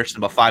drafted Nate Pearson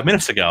about 5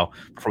 minutes ago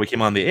before we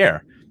came on the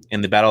air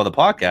in the battle of the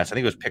podcast. I think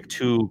it was pick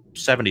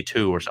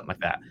 272 or something like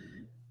that.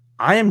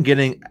 I've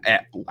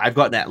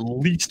gotten at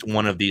least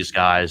one of these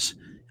guys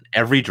in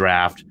every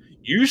draft,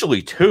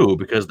 usually 2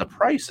 because the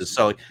price is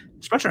so.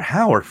 Spencer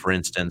Howard, for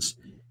instance,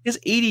 his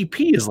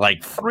ADP is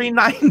like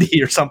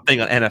 390 or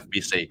something on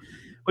NFBC,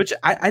 which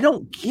I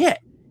don't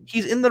get.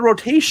 He's in the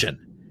rotation.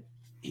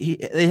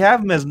 They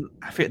have him as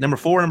number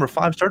 4, number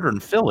 5 starter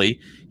in Philly.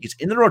 He's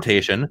in the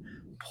rotation,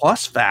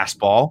 plus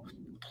fastball,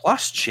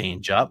 plus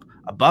changeup,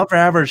 above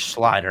average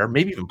slider,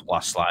 maybe even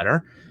plus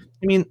slider.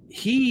 I mean,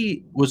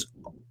 he was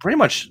pretty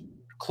much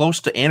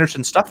close to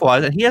Anderson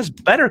stuff-wise, and he has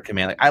better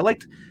command. I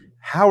liked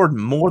Howard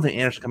more than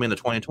Anderson coming into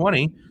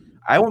 2020.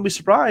 I wouldn't be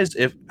surprised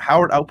if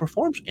Howard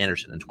outperforms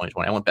Anderson in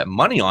 2020. I wouldn't bet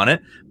money on it,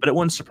 but it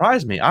wouldn't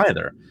surprise me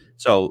either.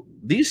 So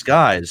these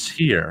guys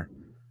here,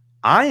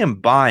 I am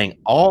buying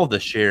all the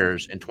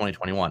shares in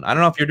 2021. I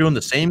don't know if you're doing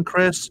the same,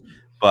 Chris,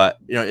 but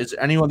is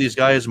any one of these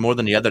guys more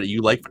than the other that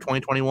you like for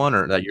 2021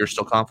 or that you're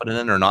still confident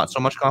in or not so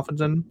much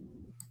confident in?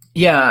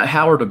 Yeah,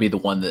 Howard would be the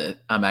one that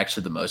I'm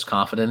actually the most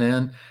confident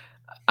in.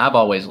 I've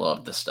always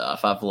loved this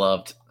stuff. I've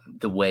loved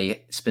the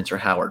way Spencer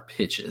Howard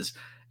pitches.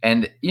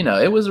 And,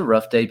 it was a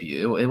rough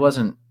debut. It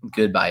wasn't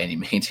good by any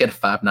means. He had a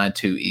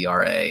 5.92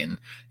 ERA, and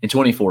in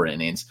 24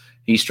 innings,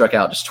 he struck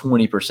out just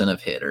 20%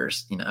 of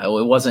hitters.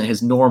 It wasn't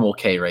his normal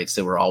K rates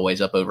that were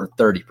always up over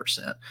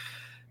 30%.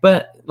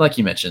 But like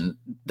you mentioned,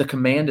 the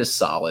command is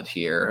solid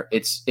here.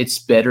 It's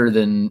better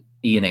than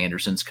Ian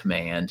Anderson's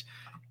command.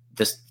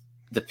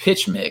 The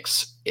pitch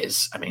mix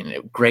is,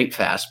 great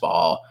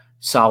fastball,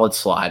 solid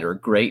slider,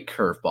 great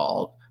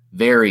curveball,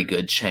 very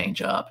good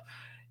changeup.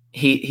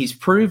 He's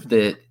proved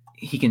that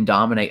he can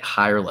dominate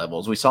higher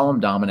levels. We saw him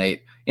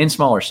dominate in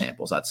smaller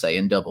samples, I'd say,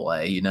 in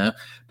AA,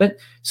 but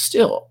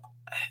still,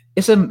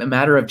 it's a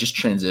matter of just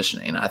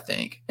transitioning, I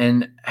think.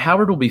 And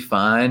Howard will be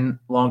fine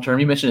long-term.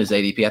 You mentioned his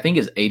ADP. I think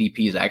his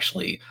ADP is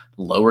actually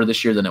lower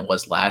this year than it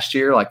was last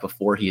year, like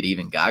before he had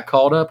even got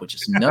called up, which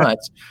is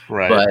nuts.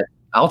 Right. But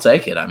I'll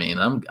take it.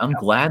 I'm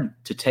glad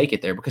to take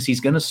it there because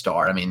he's going to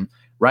start.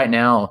 Right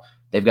now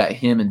they've got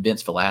him and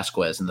Vince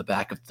Velasquez in the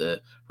back of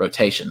the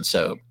rotation.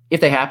 So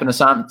if they happen to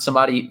sign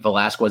somebody,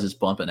 Velasquez is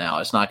bumping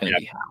out. It's not going to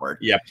be Howard.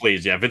 Yeah,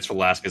 please. Yeah, Vince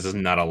Velasquez is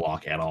not a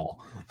lock at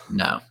all.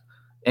 No.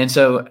 And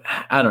so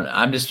I don't know.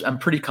 I'm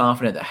pretty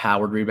confident that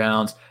Howard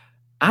rebounds.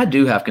 I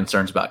do have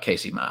concerns about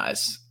Casey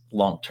Mize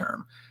long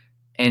term,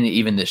 and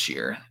even this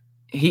year,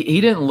 he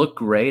didn't look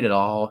great at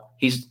all.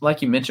 He's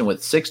like you mentioned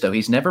with Sixto,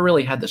 he's never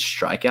really had the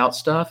strikeout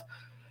stuff.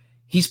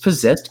 He's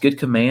possessed good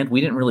command.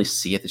 We didn't really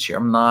see it this year.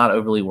 I'm not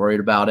overly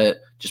worried about it,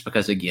 just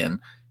because again,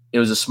 it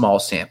was a small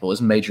sample. It was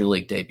a major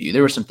league debut.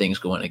 There were some things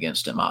going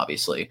against him,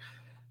 obviously.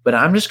 But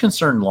I'm just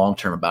concerned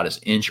long-term about his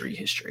injury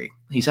history.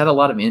 He's had a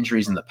lot of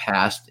injuries in the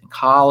past in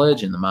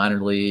college, in the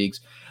minor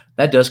leagues.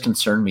 That does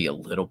concern me a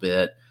little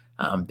bit.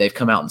 They've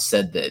come out and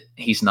said that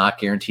he's not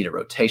guaranteed a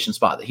rotation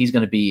spot, that he's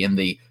going to be in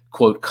the,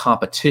 quote,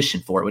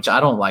 competition for it, which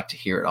I don't like to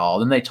hear at all.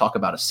 Then they talk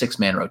about a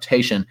 6-man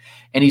rotation,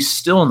 and he's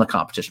still in the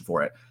competition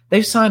for it.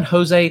 They've signed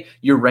Jose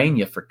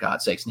Urena, for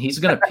God's sakes, and he's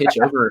going to pitch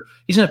over.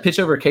 He's going to pitch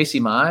over Casey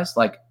Mize.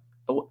 Like,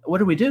 what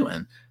are we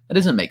doing? That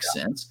doesn't make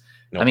sense.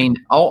 Nope.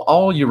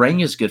 All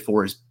Urena is good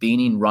for is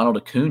beating Ronald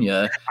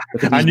Acuna.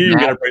 I knew you were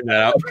going to bring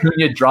that up.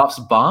 Acuna drops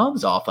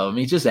bombs off of him.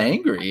 He's just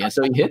angry, and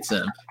so he hits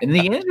him, and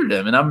then he injured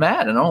him. And I'm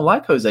mad, and I don't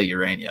like Jose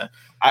Urena.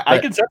 I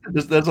can sense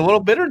it. There's a little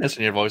bitterness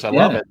in your voice. I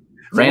love it.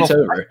 Rant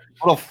over.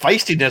 A little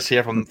feistiness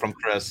here from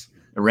Chris.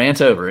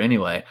 Rant over.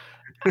 Anyway,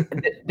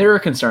 there are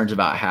concerns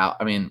about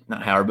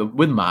not Howard, but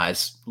with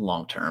Mize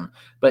long term.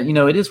 But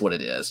it is what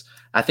it is.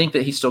 I think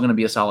that he's still going to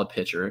be a solid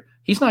pitcher.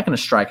 He's not going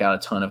to strike out a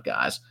ton of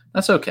guys.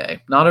 That's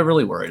okay. Not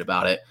overly worried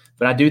about it.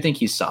 But I do think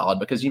he's solid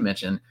because you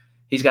mentioned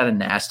he's got a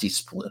nasty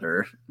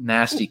splitter,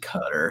 nasty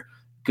cutter,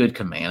 good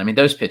command.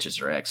 Those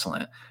pitches are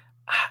excellent.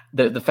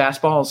 The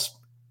fastball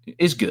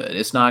is good.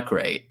 It's not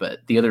great, but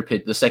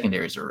the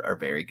secondaries are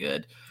very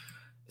good.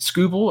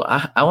 Skubal,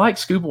 I like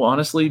Skubal,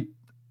 honestly.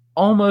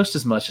 almost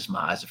as much as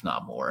Mize, if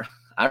not more.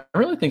 I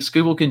really think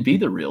Skubal can be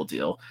the real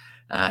deal.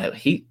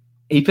 He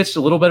pitched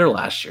a little better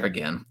last year.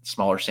 Again,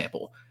 smaller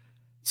sample.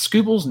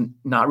 Skubal's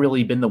not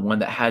really been the one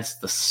that has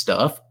the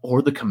stuff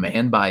or the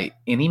command by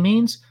any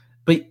means,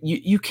 but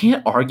you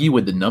can't argue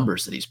with the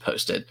numbers that he's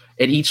posted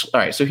at each. All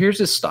right, so here's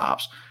his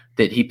stops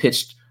that he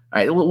pitched. All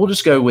right, we'll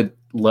just go with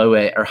low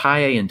A or high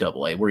A and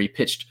double A, where he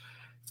pitched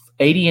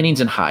 80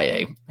 innings in high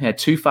A, had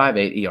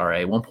 2.58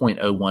 ERA,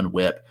 1.01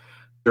 WHIP,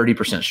 30%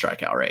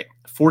 strikeout rate.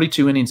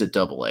 42 innings at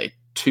double A,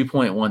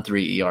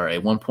 2.13 ERA,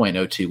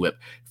 1.02 WHIP,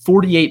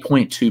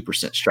 48.2%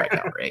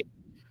 strikeout rate.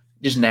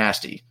 Just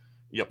nasty.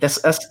 Yep.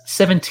 That's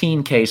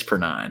 17 Ks per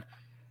nine.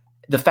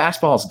 The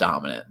fastball is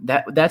dominant.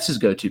 That's his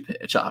go-to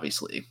pitch,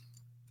 obviously.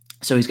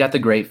 So he's got the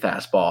great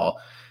fastball.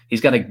 He's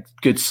got a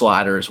good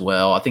slider as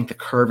well. I think the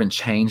curve and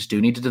change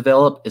do need to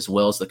develop as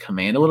well as the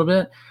command a little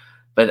bit.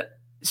 But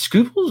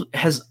Skubal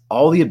has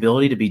all the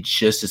ability to be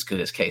just as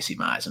good as Casey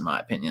Mize, in my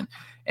opinion.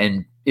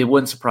 And it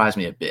wouldn't surprise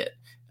me a bit.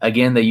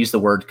 Again, they use the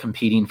word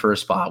competing for a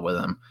spot with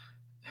him.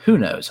 Who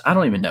knows? I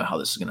don't even know how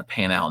this is going to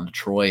pan out in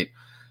Detroit.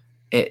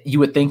 You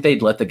would think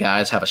they'd let the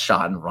guys have a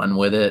shot and run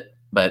with it,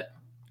 but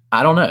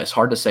I don't know. It's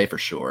hard to say for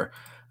sure.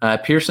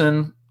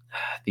 Pearson,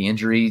 the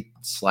injury,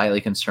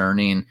 slightly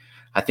concerning.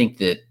 I think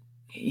that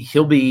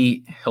he'll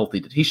be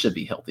healthy. He should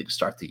be healthy to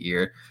start the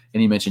year.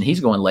 And you mentioned he's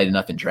going late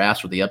enough in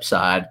drafts where the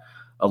upside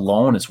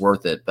alone is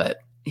worth it, but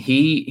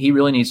he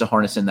really needs to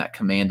harness in that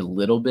command a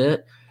little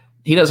bit.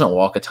 He doesn't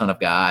walk a ton of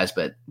guys,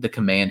 but the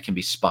command can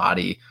be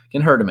spotty,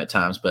 can hurt him at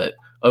times, but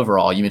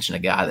overall, you mentioned a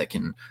guy that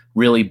can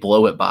really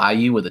blow it by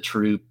you with a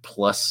true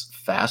plus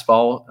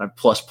fastball, or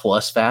plus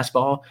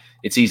fastball.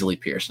 It's easily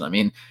Pearson. I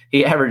mean,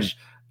 he averaged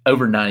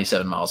over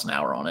 97 miles an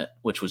hour on it,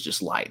 which was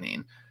just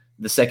lightning.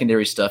 The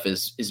secondary stuff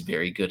is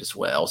very good as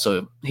well.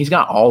 So he's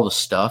got all the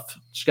stuff.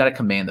 Just got to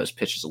command those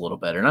pitches a little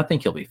better, and I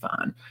think he'll be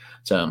fine.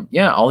 So,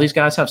 yeah, all these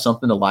guys have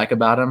something to like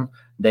about him.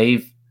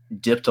 They've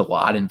dipped a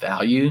lot in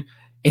value.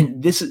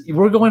 And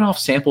we're going off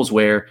samples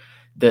where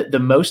the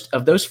most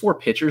of those four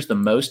pitchers, the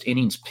most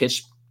innings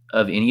pitched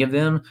of any of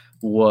them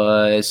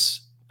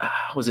was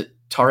it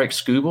Tarik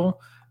Skubal?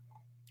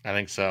 I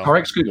think so.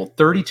 Tarik Skubal,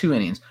 32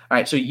 innings. All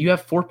right, so you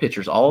have four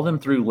pitchers, all of them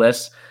threw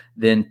less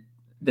than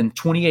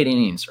 28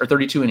 innings or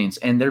 32 innings,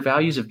 and their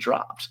values have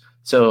dropped.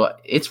 So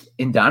it's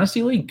in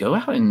Dynasty League, go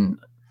out and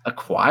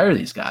acquire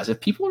these guys. If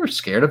people are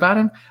scared about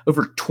him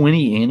over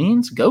 20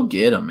 innings, go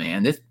get them,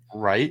 man.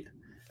 Right.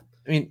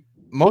 I mean,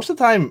 most of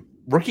the time,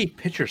 rookie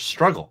pitchers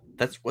struggle.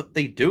 That's what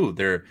they do.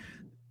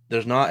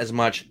 There's not as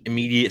much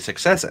immediate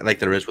success like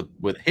there is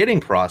with hitting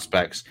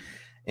prospects.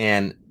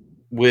 And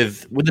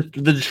with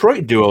the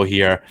Detroit duo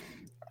here,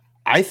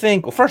 I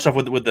think, well, first off,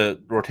 with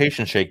the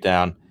rotation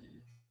shakedown,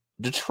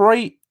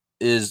 Detroit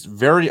is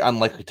very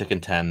unlikely to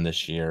contend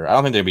this year. I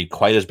don't think they'll be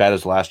quite as bad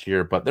as last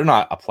year, but they're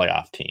not a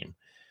playoff team.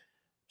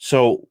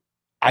 So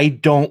I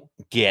don't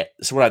get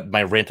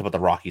my rant about the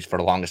Rockies for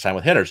the longest time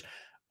with hitters.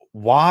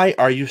 Why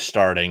are you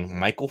starting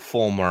Michael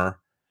Fulmer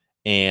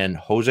and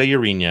Jose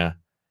Urena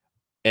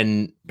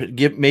and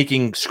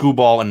making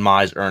Skubal and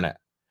Mize earn it?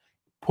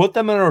 Put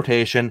them in a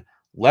rotation,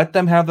 let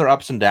them have their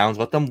ups and downs,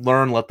 let them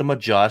learn, let them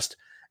adjust,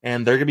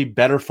 and they're going to be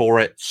better for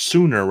it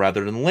sooner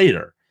rather than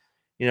later.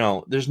 You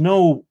know, there's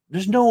no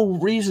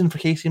reason for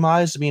Casey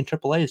Mize to be in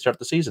AAA to start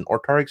the season, or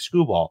Tarik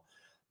Skubal.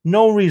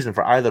 No reason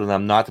for either of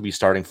them not to be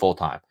starting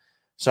full-time.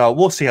 So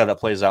we'll see how that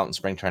plays out in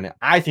spring training.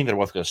 I think they're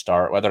both going to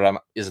start. Whether that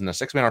is in the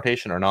six-man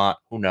rotation or not,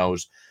 who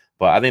knows?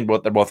 But I think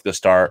they're both going to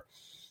start.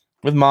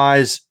 With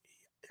Mize,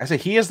 I say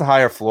he has the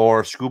higher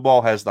floor.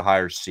 Skubal has the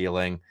higher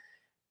ceiling.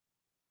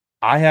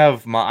 I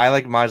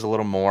like Mize a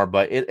little more,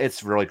 but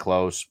it's really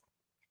close.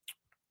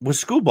 With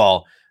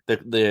Skubal,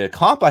 the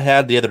comp I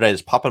had the other day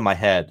is popping in my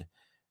head.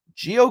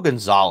 Gio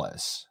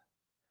Gonzalez,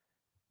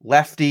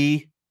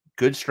 lefty,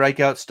 good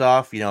strikeout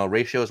stuff. You know,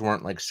 ratios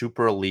weren't like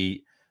super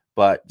elite,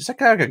 but just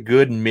kind of like a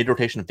good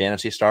mid-rotation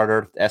fantasy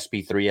starter.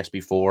 SP3,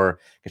 SP4,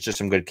 it's just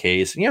some good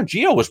case. And, you know,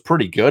 Gio was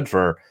pretty good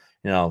for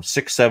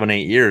 6, 7,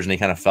 8 years, and he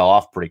kind of fell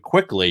off pretty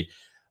quickly.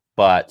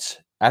 But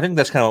I think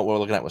that's kind of what we're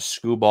looking at with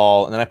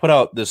Skubal. And then I put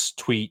out this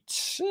tweet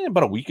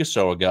about a week or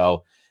so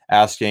ago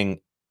asking,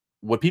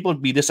 would people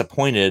be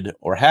disappointed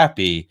or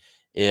happy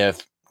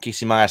if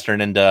Casey Mize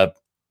turned into,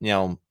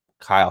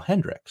 Kyle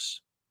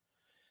Hendricks?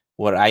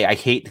 What I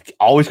hate to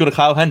always go to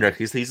Kyle Hendricks.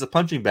 He's the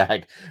punching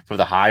bag for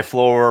the high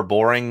floor,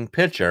 boring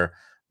pitcher.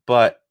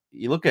 But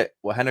you look at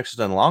what Hendricks has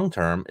done long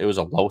term. It was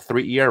a low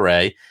 3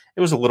 ERA.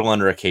 It was a little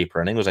under a K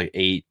per inning. It was like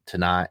 8 to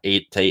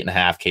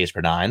 8.5 Ks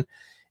per nine.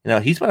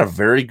 He's been a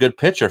very good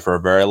pitcher for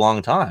a very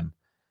long time.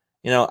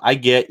 I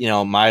get,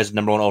 Mize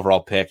number 1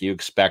 overall pick. You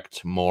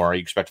expect more.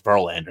 You expect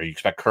Verlander. You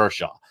expect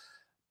Kershaw.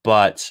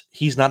 But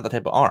he's not the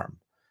type of arm.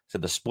 So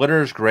the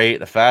splitter is great.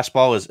 The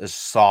fastball is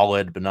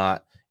solid, but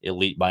not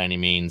elite by any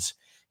means.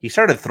 He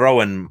started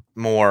throwing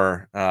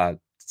more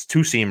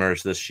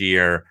two-seamers this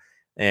year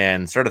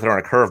and started throwing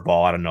a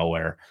curveball out of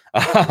nowhere.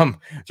 So I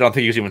don't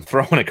think he was even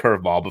throwing a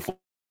curveball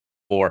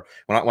before.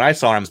 When I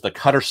saw him, it's the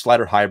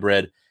cutter-slider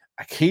hybrid.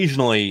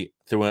 Occasionally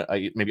threw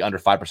maybe under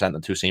 5% the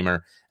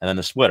two-seamer, and then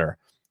the splitter.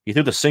 he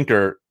threw the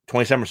sinker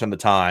 27% of the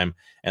time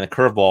and the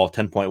curveball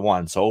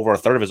 10.1. So over a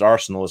third of his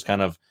arsenal is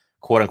kind of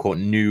quote unquote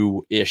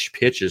new-ish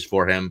pitches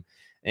for him.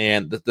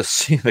 And the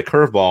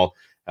curveball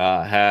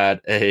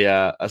had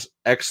a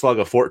X slug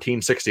of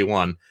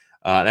 1461,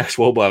 an X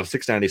wOBA of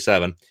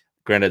 697.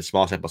 Granted,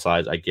 small sample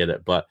size, I get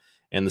it,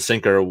 and the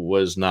sinker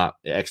was not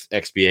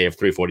XBA of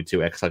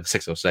 342, X slug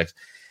 606.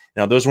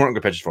 Now, those weren't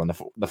good pitches for him.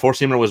 The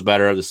four-seamer was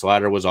better. The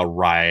slider was all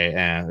right,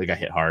 and they got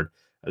hit hard.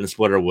 And the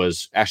splitter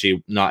was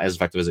actually not as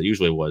effective as it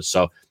usually was.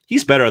 So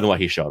he's better than what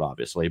he showed,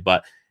 obviously.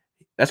 But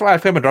that's why I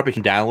feel like dropping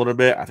him down a little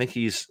bit. I think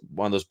he's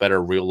one of those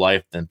better real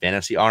life than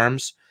fantasy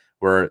arms,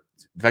 where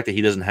the fact that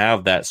he doesn't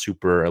have that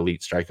super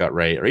elite strikeout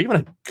rate or even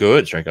a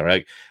good strikeout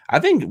rate. I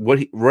think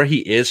where he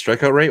is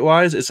strikeout rate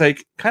wise, it's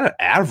like kind of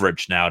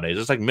average nowadays.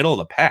 It's like middle of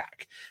the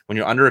pack. When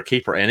you're under a K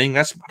per inning,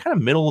 that's kind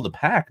of middle of the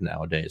pack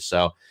nowadays.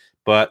 So,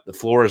 but the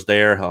floor is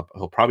there.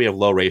 He'll probably have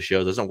low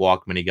ratios. Doesn't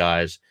walk many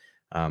guys.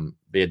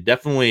 But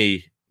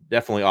definitely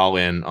all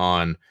in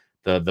on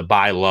the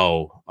buy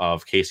low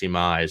of Casey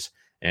Mize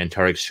and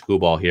Tarik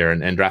Skubal here,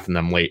 and drafting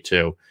them late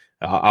too.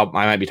 I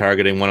might be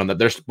targeting one of them.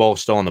 They're both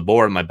still on the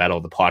board in my Battle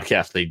of the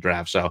Podcast League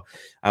draft, so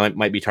I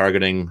might be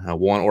targeting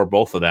one or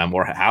both of them,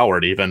 or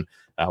Howard even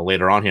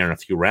later on here in a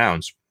few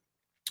rounds.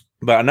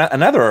 But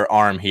another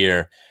arm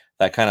here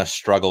that kind of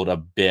struggled a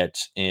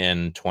bit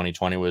in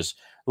 2020 was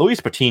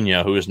Luis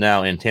Patino, who is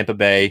now in Tampa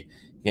Bay.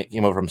 He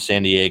came over from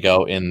San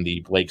Diego in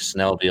the Blake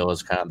Snell deal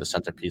as kind of the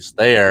centerpiece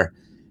there.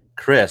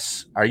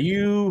 Chris,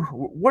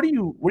 what do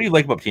you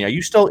like about Patino? Are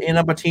you still in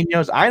on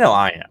Patino's? I know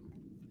I am.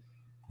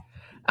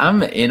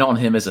 I'm in on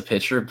him as a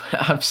pitcher, but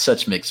I have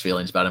such mixed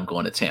feelings about him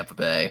going to Tampa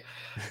Bay.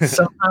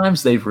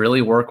 Sometimes they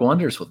really work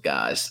wonders with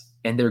guys,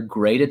 and they're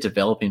great at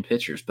developing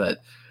pitchers, but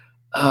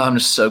I'm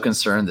just so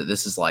concerned that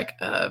this is like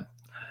a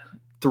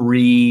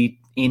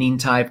 3-inning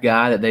type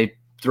guy that they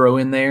throw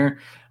in there.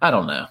 I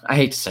don't know. I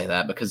hate to say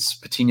that because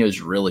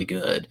Patino's really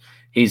good.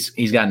 He's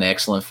got an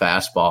excellent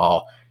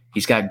fastball.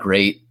 He's got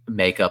great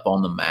makeup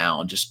on the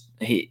mound. Just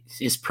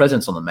his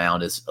presence on the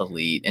mound is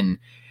elite. And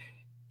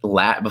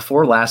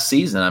before last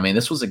season, I mean,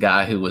 this was a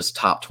guy who was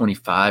top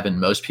 25 in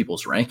most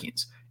people's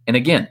rankings. And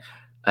again,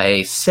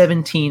 a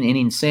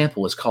 17-inning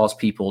sample has caused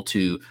people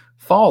to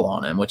fall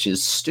on him, which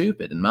is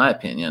stupid in my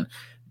opinion.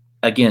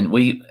 Again,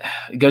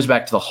 it goes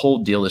back to the whole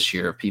deal this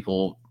year of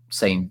people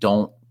saying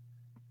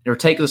they're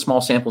taking the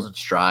small samples in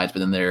strides, but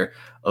then they're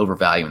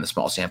overvaluing the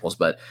small samples.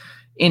 But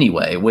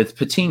anyway, with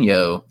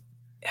Patino,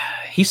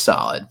 he's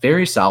solid,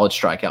 very solid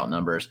strikeout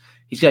numbers.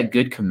 He's got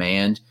good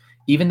command.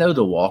 Even though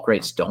the walk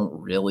rates don't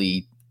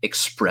really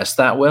express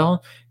that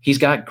well, he's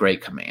got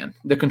great command.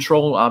 The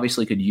control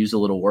obviously could use a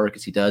little work,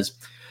 as he does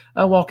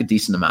walk a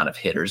decent amount of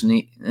hitters,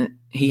 and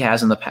he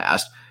has in the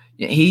past.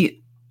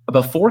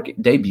 Before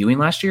debuting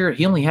last year,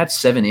 he only had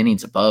 7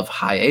 innings above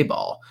high A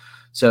ball.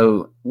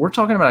 So we're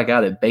talking about a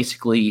guy that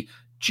basically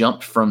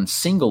jumped from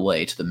single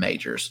A to the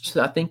majors.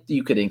 So I think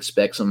you could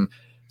expect some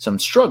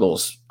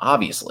struggles,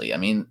 obviously. I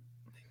mean,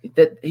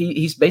 that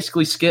he's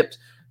basically skipped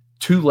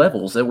 2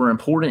 levels that were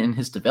important in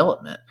his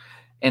development.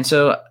 And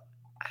so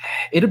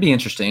it'll be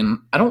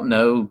interesting. I don't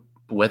know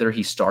whether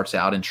he starts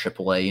out in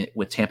AAA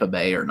with Tampa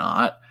Bay or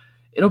not.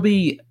 It'll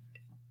be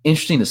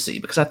interesting to see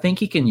because I think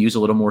he can use a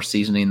little more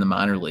seasoning in the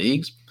minor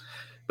leagues.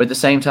 But at the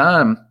same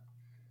time,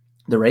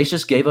 the Rays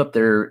just gave up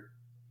their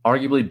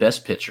arguably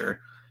best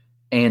pitcher,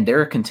 and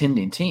they're a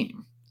contending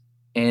team.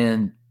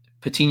 And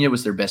Patino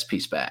was their best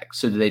piece back.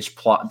 So do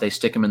they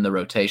stick him in the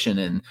rotation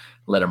and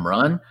let him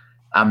run?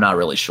 I'm not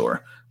really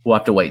sure. We'll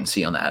have to wait and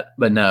see on that.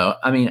 But no,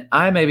 I mean,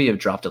 I maybe have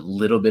dropped a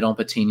little bit on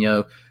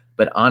Patino,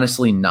 but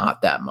honestly,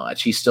 not that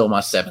much. He's still my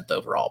 7th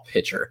overall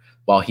pitcher,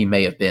 while he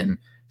may have been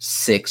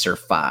 6 or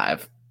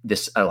 5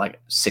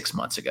 like 6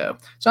 months ago.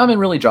 So I haven't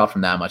really dropped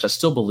him that much. I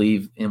still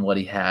believe in what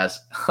he has.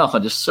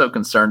 I'm just so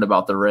concerned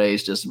about the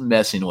Rays just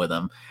messing with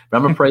him. But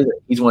I'm afraid that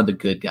he's one of the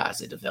good guys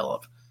they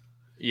develop.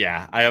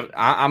 Yeah,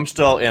 I'm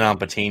still in on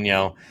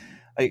Patino.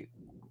 Like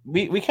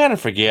we kind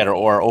of forget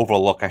or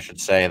overlook, I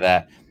should say,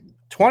 that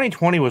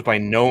 2020 was by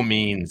no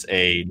means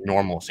a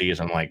normal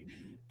season. Like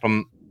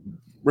from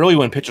really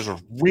when pitchers were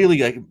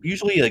really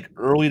usually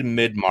early to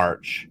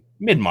mid-March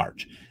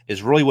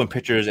is really when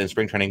pitchers in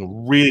spring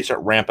training really start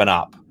ramping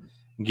up,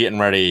 getting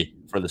ready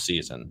for the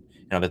season.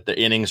 That the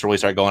innings really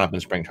start going up in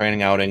spring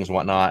training outings and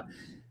whatnot.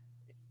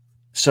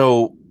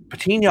 So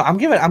Patino, I'm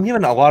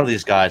giving a lot of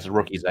these guys, the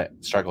rookies that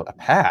struggle, a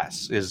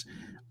pass. Is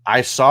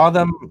I saw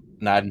them,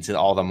 and I didn't see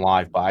all of them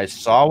live, but I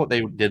saw what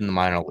they did in the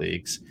minor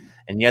leagues,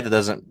 and yet that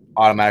doesn't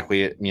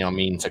automatically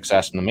mean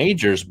success in the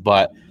majors.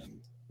 But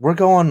we're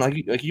going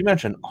like you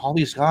mentioned, all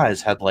these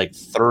guys had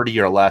 30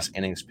 or less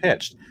innings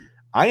pitched.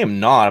 I am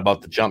not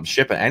about to jump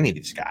ship at any of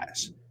these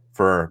guys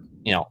for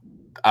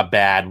a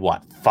bad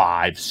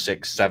 5,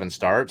 6, 7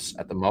 starts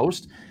at the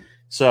most.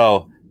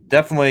 So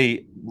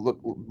definitely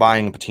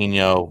buying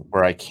Patino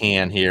where I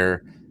can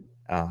here.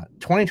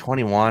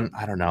 2021,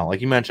 I don't know. Like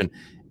you mentioned,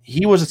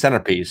 he was a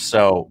centerpiece,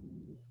 so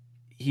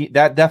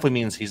that definitely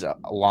means he's a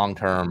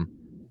long-term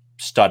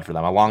stud for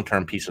them, a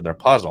long-term piece of their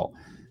puzzle.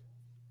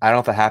 I don't know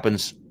if that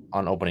happens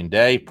on opening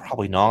day.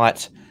 Probably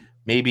not.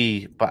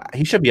 maybe, but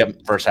he should be up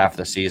first half of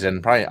the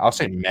season. Probably, I'll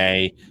say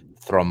May.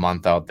 Throw a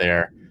month out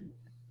there.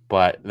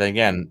 But then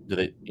again,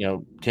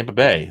 Tampa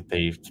Bay,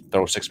 they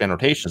throw 6-man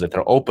rotations, they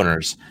throw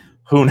openers.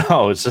 Who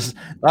knows? Just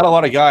not a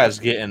lot of guys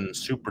getting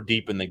super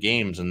deep in the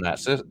games in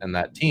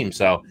that team.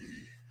 So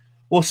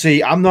we'll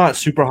see. I'm not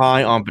super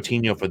high on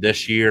Patino for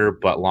this year,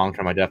 but long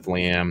term I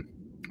definitely am.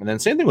 And then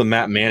same thing with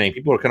Matt Manning.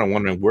 People are kind of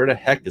wondering, where the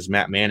heck is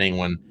Matt Manning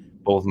when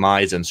both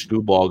Mize and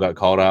Screwball got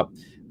called up?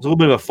 There's a little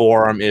bit of a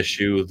forearm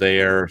issue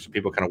there, so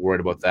people are kind of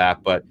worried about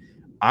that. But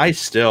I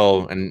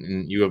still,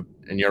 and you have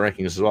in your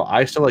rankings as well,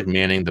 I still like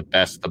Manning the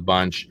best of the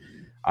bunch.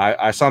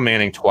 I saw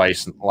Manning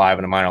twice live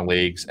in the minor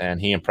leagues,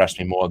 and he impressed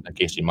me more than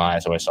Casey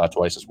Mize, who I saw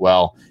twice as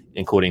well,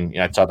 including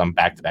I saw them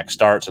back-to-back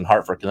starts in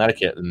Hartford,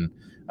 Connecticut in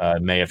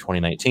May of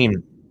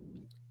 2019.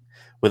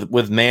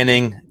 With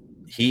Manning,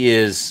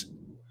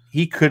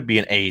 he could be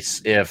an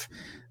ace if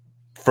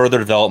further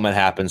development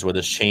happens with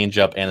his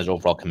changeup and his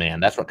overall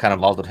command. That's what kind of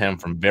vaulted him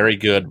from very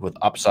good with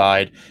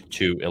upside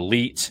to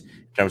elite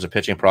in terms of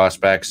pitching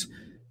prospects,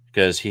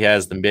 because he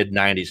has the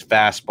mid-90s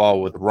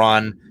fastball with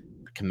run,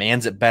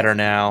 commands it better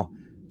now.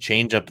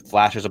 Changeup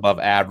flashes above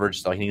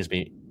average, so he needs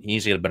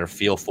to get a better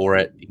feel for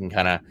it. He can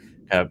kind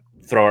of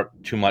throw it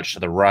too much to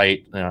the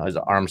right, his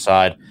arm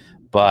side,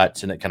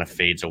 and it kind of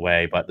fades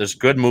away. But there's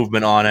good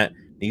movement on it.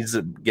 Needs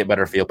to get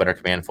better feel, better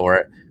command for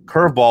it.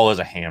 Curveball is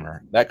a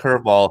hammer. That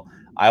curveball,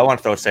 I want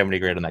to throw a 70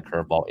 grade on that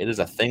curveball. It is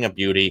a thing of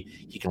beauty.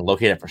 He can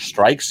locate it for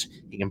strikes.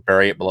 He can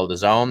bury it below the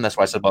zone. That's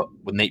why I said about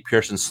with Nate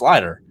Pearson's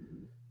slider.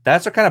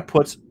 That's what kind of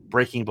puts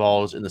breaking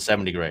balls in the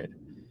 70 grade.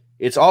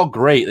 It's all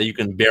great that you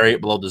can bury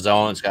it below the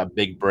zone. It's got a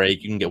big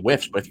break. You can get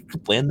whiffs, but if you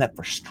can land that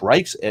for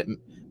strikes, it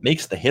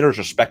makes the hitters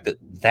respect it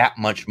that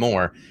much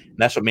more. And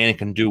that's what Manning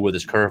can do with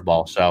his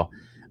curveball. So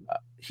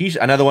he's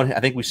another one. I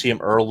think we see him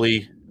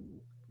early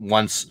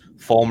once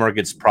Fulmer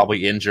gets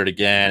probably injured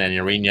again and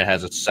Urena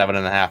has a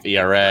 7.5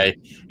 ERA.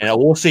 And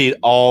we'll see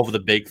all of the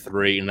big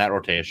three in that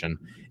rotation.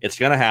 It's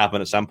going to happen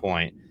at some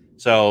point.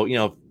 So,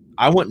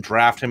 I wouldn't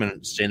draft him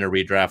in standard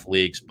redraft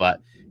leagues, but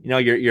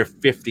your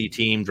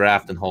 50-team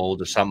draft and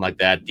hold or something like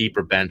that,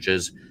 deeper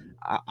benches.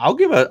 I'll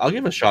give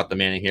a shot to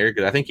Manning here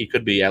because I think he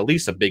could be at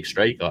least a big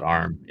strikeout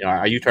arm.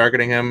 Are you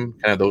targeting him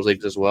kind of those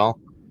leagues as well?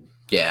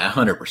 Yeah,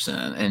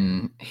 100%.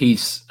 And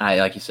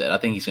like you said, I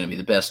think he's going to be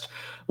the best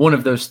one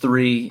of those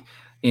three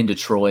in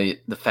Detroit.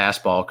 The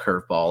fastball,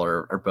 curveball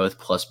are both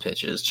plus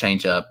pitches.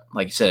 Changeup,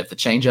 like you said, if the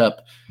changeup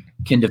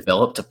can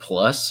develop to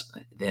plus,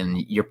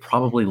 then you're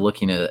probably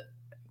looking at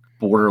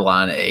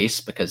borderline ace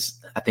because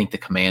I think the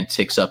command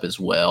ticks up as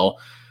well.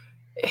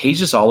 He's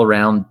just all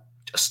around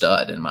a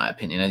stud, in my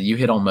opinion. You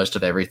hit on most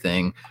of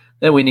everything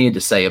that we needed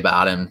to say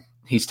about him.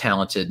 He's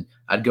talented.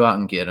 I'd go out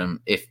and get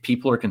him. If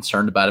people are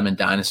concerned about him in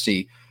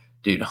Dynasty,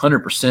 dude,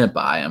 100%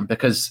 buy him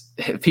because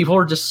people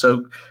are just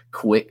so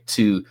quick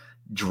to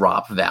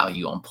drop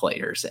value on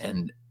players.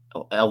 And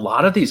a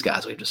lot of these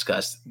guys we've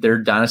discussed, their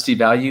Dynasty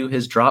value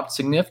has dropped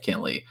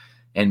significantly.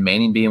 And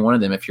Manning being one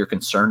of them, if you're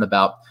concerned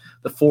about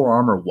the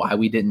forearm or why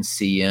we didn't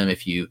see him,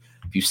 if you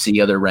see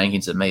other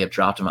rankings that may have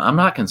dropped him, I'm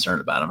not concerned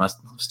about him. I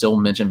still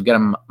mentioned we've got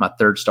him my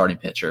third starting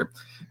pitcher.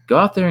 Go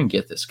out there and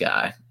get this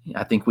guy.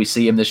 I think we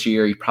see him this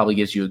year. He probably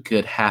gives you a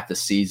good half the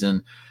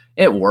season.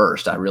 At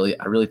worst, I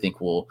really think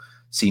we'll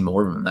see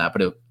more of him than that.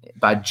 But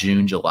by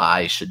June,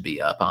 July, he should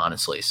be up,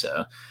 honestly.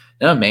 So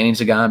Manning's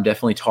a guy I'm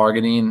definitely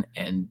targeting,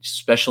 and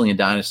especially in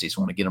dynasties,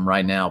 I want to get him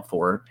right now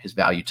before his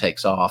value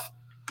takes off.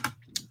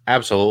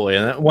 Absolutely.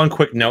 And one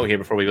quick note here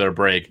before we go to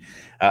break.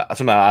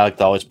 Something I like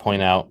to always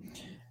point out.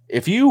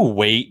 If you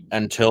wait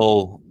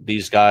until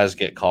these guys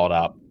get called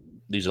up,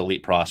 these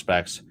elite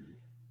prospects,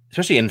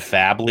 especially in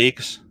fab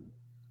leagues,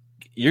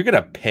 you're going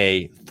to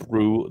pay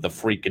through the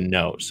freaking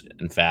nose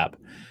in fab,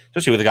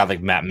 especially with a guy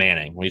like Matt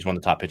Manning when he's one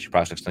of the top pitching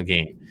prospects in the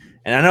game.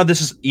 And I know this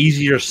is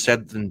easier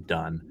said than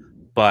done,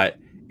 but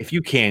if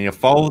you can,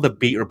 follow the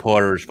beat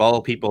reporters,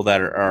 follow people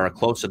that are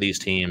close to these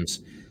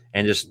teams,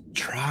 and just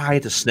try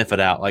to sniff it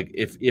out. Like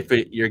if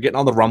you're getting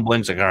all the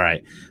rumblings, like, all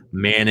right,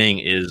 Manning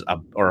is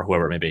or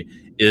whoever it may be,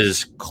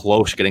 is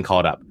close to getting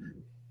called up.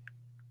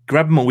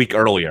 Grab him a week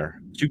earlier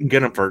so you can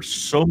get him for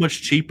so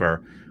much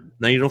cheaper.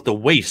 Then you don't have to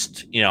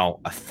waste,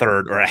 a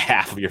third or a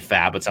half of your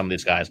fab with some of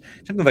these guys.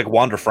 Something like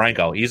Wander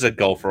Franco, he's a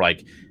go for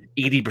like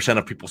 80%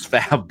 of people's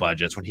fab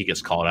budgets when he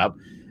gets called up.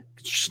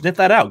 Sniff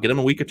that out. Get him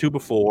a week or two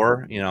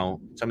before.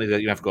 Something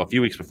that you have to go a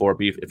few weeks before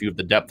if you have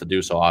the depth to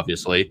do so,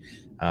 obviously.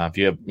 If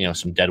you have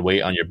some dead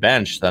weight on your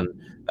bench, then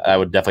I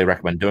would definitely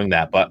recommend doing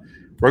that. But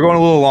we're going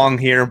a little long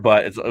here,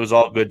 but it was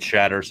all good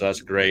chatter, so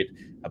that's great.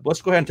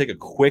 Let's go ahead and take a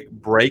quick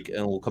break,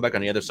 and we'll come back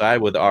on the other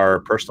side with our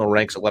personal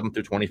ranks 11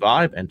 through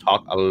 25 and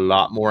talk a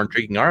lot more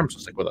intriguing arms. So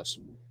stick with us.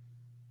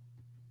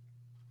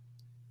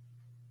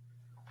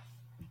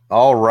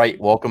 All right,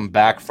 welcome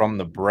back from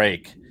the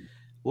break.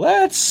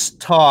 Let's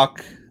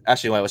talk.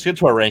 Actually, let's get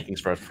to our rankings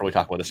first before we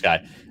talk about this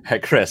guy. Hey,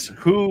 Chris,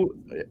 who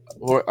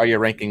are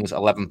your rankings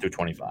 11 through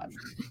 25?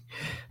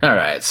 All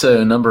right,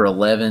 so number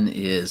 11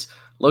 is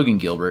Logan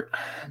Gilbert.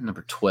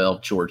 Number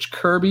 12, George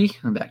Kirby,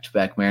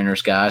 back-to-back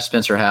Mariners guy.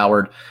 Spencer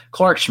Howard,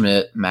 Clark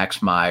Schmidt,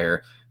 Max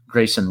Meyer,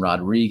 Grayson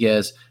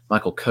Rodriguez,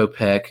 Michael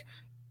Kopech,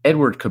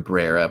 Edward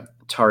Cabrera,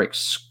 Tariq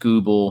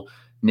Skubal,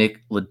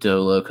 Nick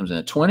Lodolo comes in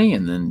at 20,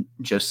 and then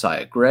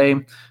Josiah Gray,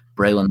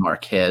 Braylon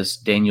Marquez,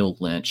 Daniel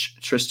Lynch,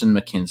 Tristan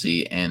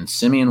McKenzie, and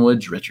Simeon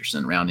Woods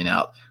Richardson rounding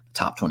out the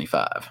top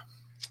 25.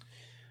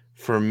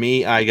 For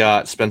me, I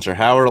got Spencer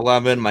Howard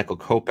 11, Michael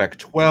Kopech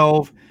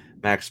 12,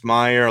 Max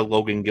Meyer,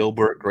 Logan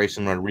Gilbert,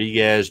 Grayson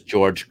Rodriguez,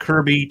 George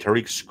Kirby,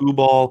 Tariq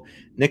Skubal,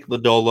 Nick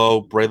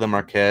Lodolo, Braylon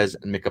Marquez,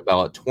 and Micah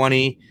Bell at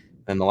 20.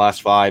 Then the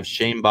last 5,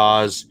 Shane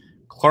Boz,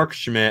 Clark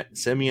Schmidt,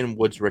 Simeon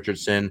Woods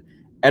Richardson,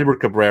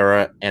 Edward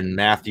Cabrera, and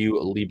Matthew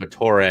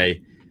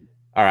Liberatore.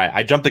 All right,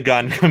 I jumped the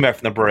gun coming back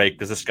from the break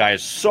because this guy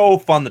is so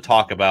fun to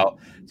talk about.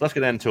 So let's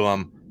get into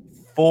him.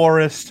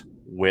 Forrest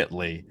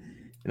Whitley.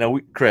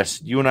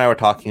 Chris, you and I were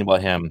talking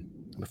about him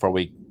before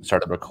we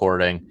started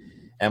recording,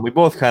 and we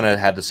both kind of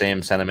had the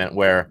same sentiment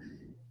where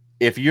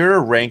if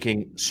you're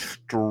ranking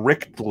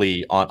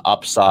strictly on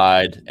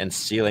upside and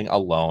ceiling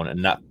alone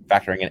and not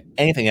factoring in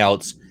anything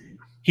else,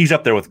 he's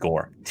up there with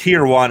Gore.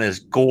 Tier 1 is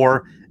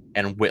Gore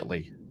and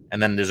Whitley,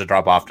 and then there's a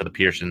drop off to the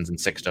Pearsons and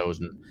Sixtos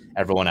and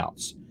everyone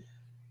else.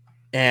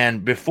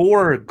 And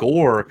before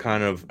Gore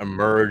kind of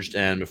emerged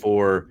and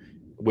before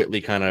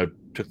Whitley kind of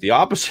took the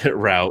opposite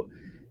route,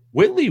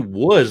 Whitley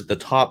was the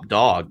top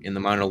dog in the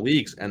minor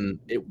leagues, and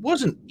it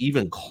wasn't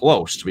even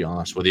close, to be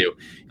honest with you.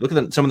 Look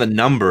at some of the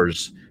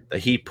numbers that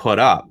he put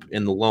up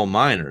in the low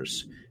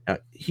minors. Now,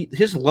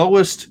 his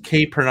lowest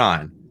K per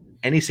 9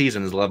 any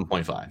season is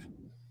 11.5.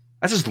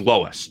 That's his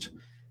lowest.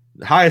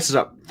 The highest is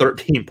up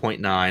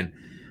 13.9.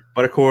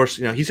 But, of course,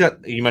 he's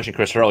got, you mentioned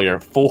Chris earlier,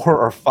 4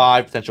 or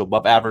 5 potential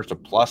above average to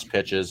plus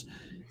pitches,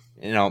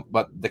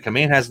 but the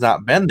command has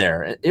not been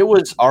there. It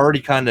was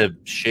already kind of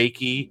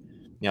shaky,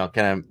 kind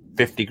of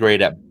 50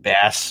 grade at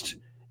best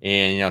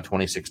in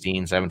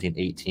 2016, 17,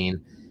 18.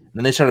 And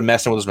then they started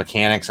messing with his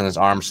mechanics and his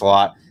arm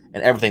slot,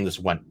 and everything just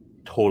went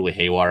totally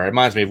haywire. It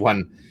reminds me of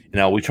when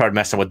we tried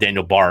messing with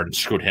Daniel Bard and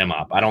screwed him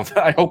up.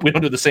 I hope we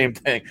don't do the same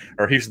thing,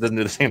 or Houston doesn't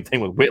do the same thing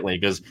with Whitley,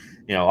 because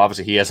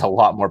obviously he has a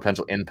lot more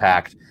potential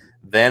impact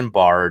than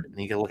Bard.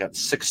 And you can look at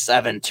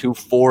 6'7",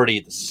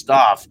 240, the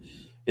stuff.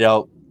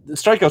 The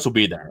strikeouts will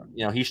be there.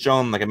 He's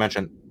shown, like I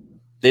mentioned,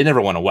 they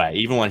never went away.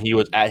 Even when he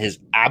was at his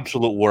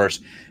absolute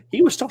worst,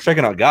 he was still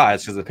striking out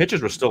guys because the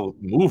pitchers were still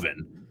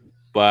moving.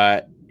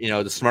 But,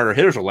 the smarter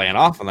hitters were laying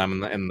off on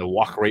them, and the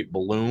walk rate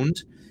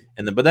ballooned.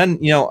 But then,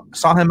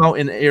 saw him out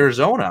in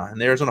Arizona, in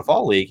the Arizona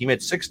Fall League. He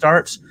made 6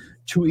 starts,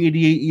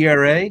 2.88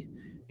 ERA.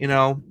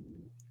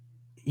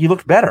 He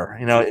looked better.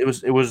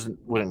 It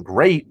wasn't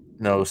great.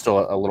 It was still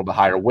a little bit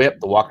higher whip.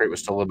 The walk rate was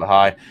still a little bit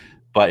high,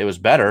 but it was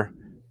better.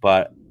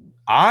 But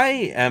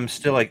I am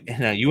still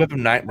you have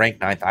him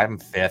ranked 9th. I have him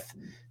 5th.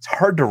 It's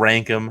hard to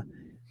rank him,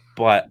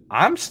 but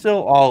I'm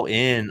still all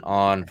in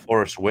on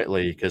Forrest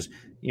Whitley because,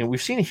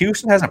 we've seen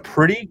Houston has a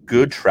pretty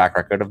good track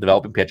record of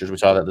developing pitchers. We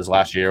saw that this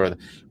last year with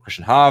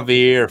Christian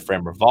Javier,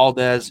 Framber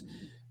Valdez.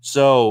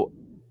 So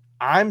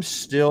I'm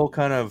still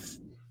kind of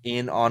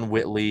in on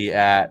Whitley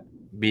at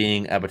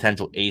being a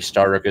potential ace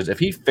starter because if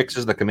he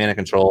fixes the command and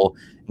control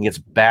and gets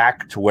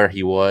back to where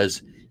he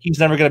was, he's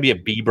never going to be a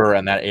Bieber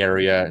in that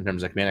area in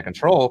terms of command and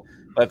control.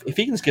 But if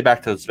he can just get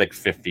back to this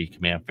 50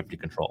 command, 50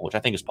 control, which I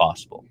think is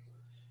possible,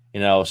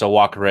 so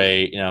walk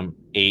rate,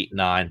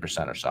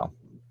 8-9% or so,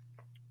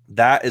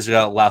 that is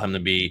going to allow him to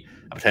be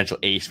a potential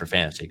ace for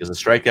fantasy because the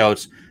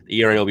strikeouts, the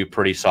ERA will be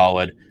pretty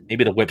solid.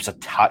 Maybe the whip's a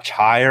touch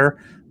higher,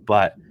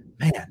 but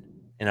man,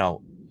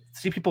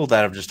 see people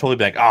that have just totally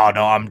been like, oh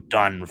no, I'm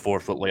done with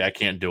Forrest Whitley. I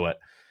can't do it.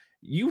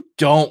 You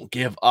don't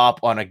give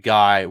up on a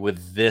guy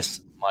with this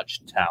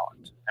much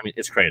talent. I mean,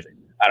 it's crazy.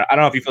 I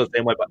don't know if you feel the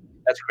same way, but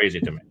that's crazy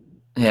to me.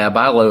 Yeah,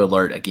 buy low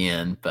alert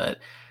again, but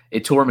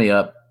it tore me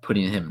up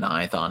putting him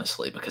 9th,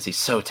 honestly, because he's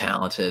so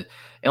talented.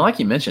 And like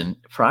you mentioned,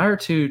 prior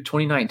to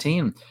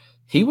 2019,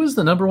 he was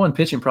the number 1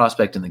 pitching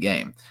prospect in the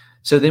game.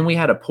 So then we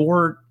had a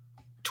poor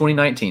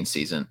 2019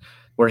 season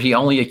where he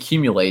only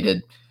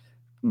accumulated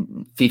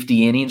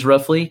 50 innings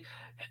roughly.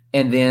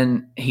 And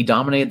then he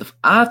dominated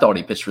I thought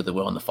he pitched really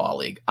well in the Fall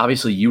League.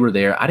 Obviously, you were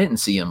there. I didn't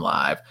see him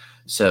live.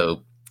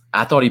 So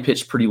I thought he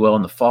pitched pretty well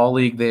in the Fall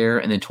League there.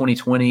 And then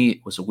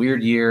 2020 was a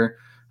weird year.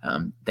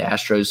 The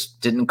Astros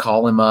didn't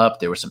call him up.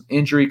 There were some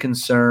injury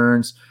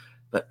concerns,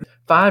 but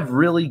 5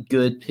 really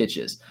good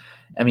pitches.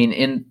 I mean,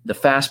 in the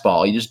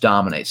fastball, he just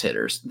dominates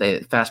hitters.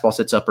 The fastball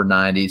sits upper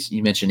 90s.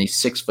 You mentioned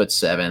he's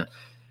 6'7".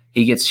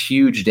 He gets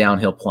huge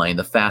downhill playing.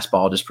 The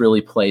fastball just really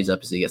plays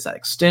up as he gets that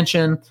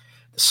extension.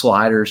 The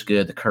slider's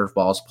good. The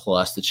curveball's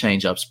plus. The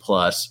changeup's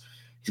plus.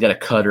 He's got a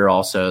cutter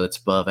also that's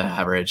above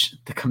average.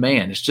 The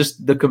command is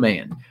just the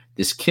command.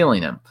 It's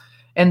killing him.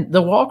 And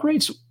the walk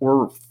rates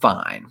were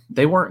fine.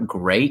 They weren't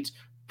great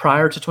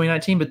prior to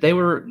 2019, but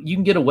you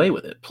can get away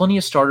with it. Plenty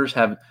of starters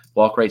have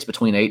walk rates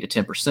between 8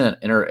 to 10%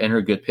 and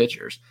are good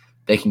pitchers.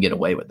 They can get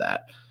away with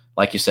that.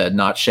 Like you said,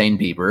 not Shane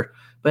Bieber,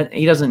 but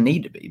he doesn't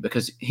need to be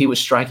because he was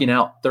striking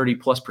out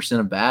 30+%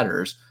 of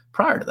batters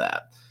prior to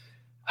that.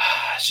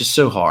 It's just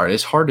so hard.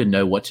 It's hard to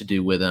know what to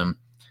do with him.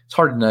 It's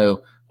hard to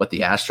know what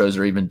the Astros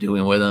are even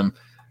doing with him.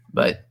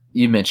 But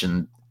you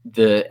mentioned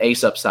the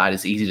ace upside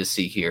is easy to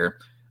see here.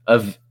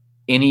 Of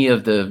any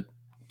of the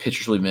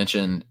pitchers we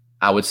mentioned,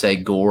 I would say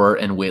Gore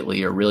and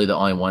Whitley are really the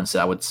only ones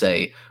that I would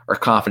say are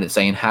confident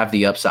saying have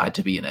the upside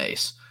to be an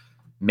ace.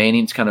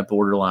 Manning's kind of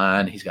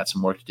borderline. He's got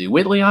some work to do.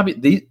 Whitley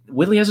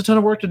has a ton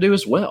of work to do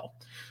as well,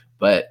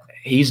 but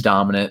he's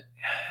dominant.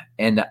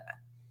 And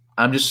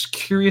I'm just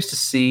curious to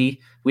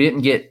see. We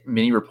didn't get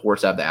many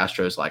reports out of the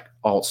Astros like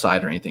alt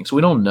side or anything, so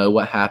we don't know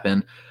what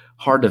happened.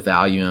 Hard to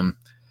value him.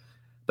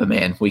 But,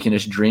 man, we can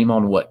just dream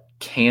on what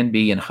can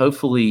be, and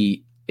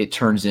hopefully it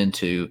turns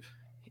into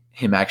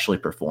him actually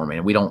performing.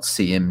 And we don't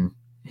see him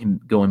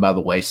going by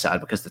the wayside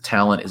because the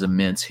talent is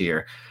immense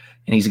here.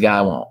 And he's a guy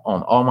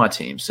on all my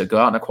teams. So go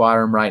out and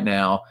acquire him right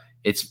now.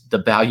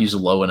 The value's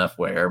low enough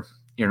where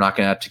you're not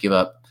going to have to give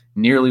up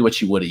nearly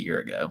what you would a year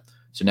ago.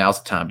 So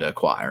now's the time to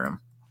acquire him.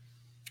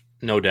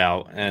 No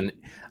doubt. And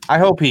I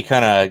hope he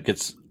kind of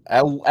gets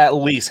at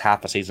least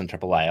half a season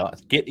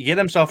AAA. Get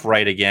himself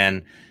right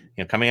again,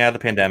 coming out of the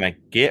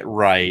pandemic, get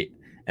right,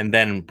 and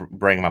then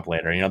bring him up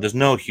later. There's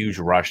no huge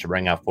rush to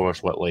bring up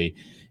Forrest Whitley.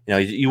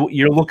 You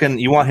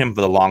want him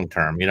for the long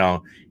term.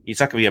 He's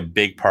not going to be a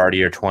big part of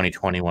your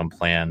 2021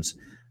 plans.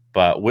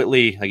 But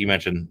Whitley, like you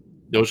mentioned,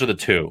 those are the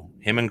two,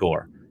 him and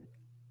Gore.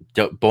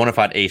 Bona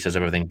fide aces,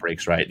 everything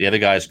breaks right. The other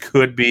guys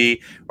could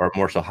be, or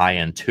more so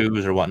high-end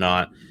twos or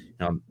whatnot.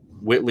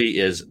 Whitley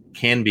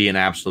can be an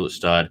absolute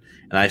stud,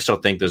 and I still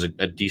think there's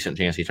a decent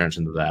chance he turns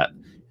into that.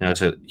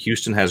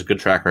 Houston has a good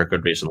track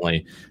record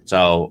recently,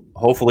 so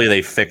hopefully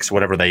they fix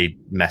whatever they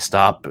messed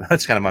up.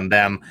 That's kind of on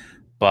them,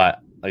 but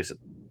like I said,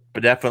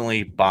 but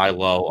definitely buy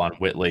low on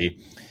Whitley.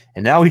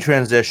 And now we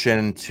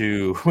transition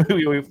to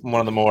one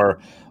of the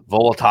more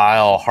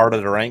volatile,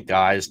 harder to rank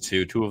guys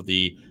to two of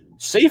the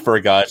safer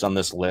guys on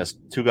this list.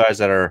 Two guys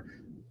that are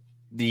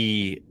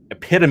the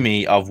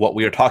epitome of what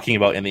we were talking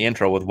about in the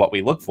intro with what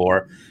we look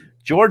for.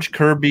 George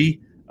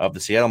Kirby of the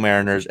Seattle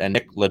Mariners and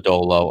Nick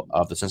Lodolo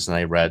of the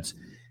Cincinnati Reds.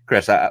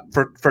 Chris,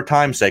 for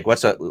time's sake,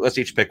 let's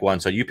each pick one.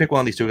 So you pick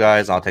one of these two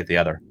guys, and I'll take the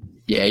other.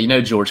 Yeah,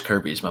 George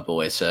Kirby is my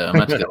boy, so I'm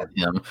not going to go with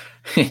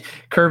him.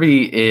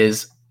 Kirby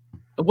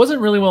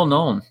wasn't really well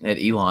known at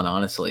Elon,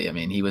 honestly. I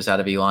mean, he was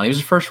out of Elon. He was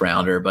a first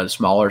rounder, but a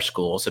smaller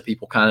school, so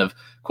people kind of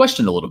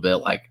questioned a little bit,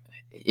 like,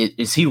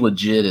 is he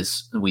legit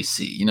as we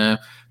see?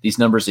 These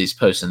numbers he's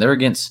posting, they're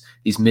against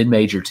these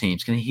mid-major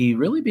teams. Can he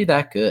really be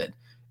that good?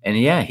 And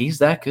yeah, he's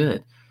that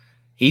good.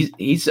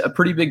 He's a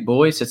pretty big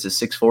boy. Sits at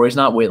 6'4". He's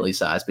not Whitley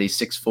size, but he's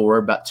 6'4",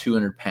 about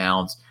 200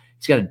 pounds.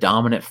 He's got a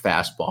dominant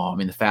fastball. I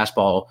mean, the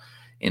fastball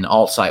in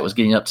alt site was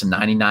getting up to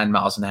 99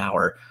 miles an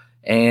hour.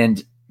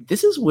 And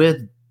this is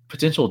with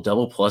potential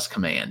double plus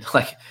command.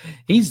 Like,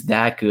 he's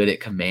that good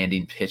at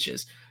commanding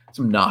pitches. It's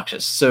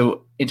obnoxious.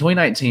 So in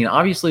 2019,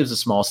 obviously it was a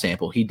small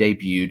sample. He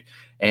debuted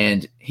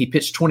and he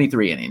pitched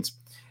 23 innings.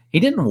 He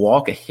didn't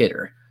walk a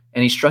hitter,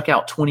 and he struck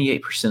out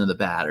 28% of the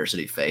batters that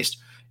he faced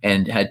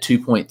and had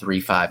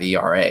 2.35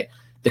 ERA.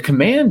 The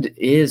command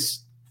is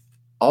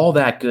all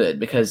that good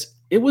because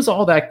it was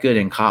all that good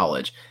in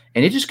college,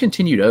 and it just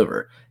continued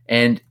over.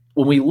 And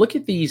when we look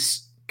at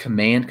these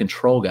command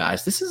control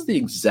guys, this is the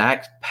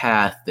exact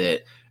path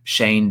that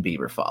Shane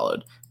Bieber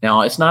followed.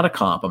 Now, it's not a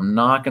comp. I'm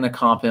not going to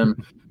comp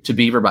him to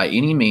Bieber by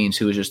any means,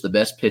 who is just the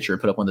best pitcher,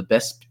 put up one of the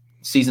best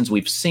seasons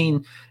we've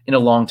seen in a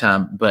long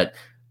time. But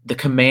the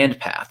command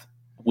path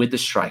with the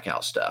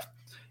strikeout stuff,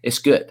 it's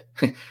good.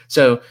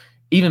 So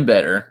even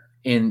better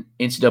in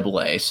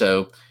NCAA.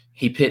 So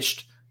he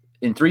pitched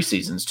in 3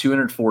 seasons,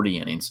 240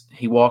 innings.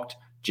 He walked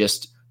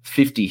just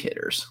 50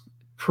 hitters.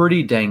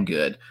 Pretty dang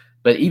good.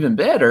 But even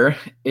better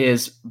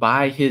is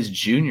by his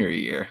junior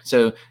year.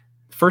 So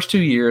first 2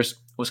 years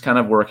was kind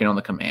of working on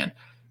the command.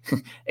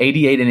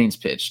 88 innings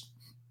pitched,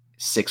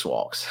 6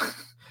 walks.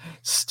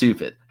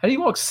 Stupid. How do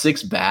you walk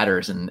 6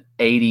 batters in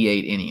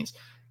 88 innings?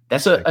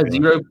 That's a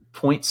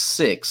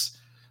 0.6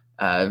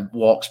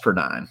 walks per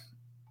 9.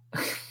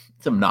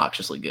 It's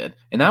obnoxiously good.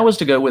 And that was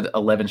to go with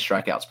 11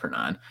 strikeouts per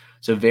 9.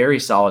 So very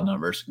solid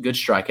numbers, good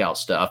strikeout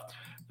stuff,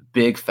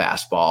 big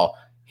fastball.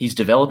 He's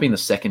developing the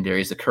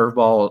secondaries. The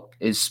curveball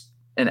is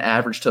an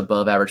average to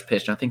above average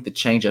pitch, and I think the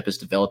changeup is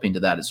developing to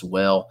that as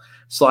well.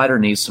 Slider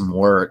needs some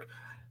work,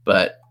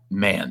 but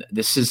man,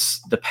 this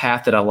is the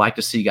path that I like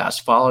to see guys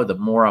follow. The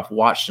more I've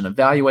watched and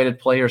evaluated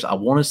players, I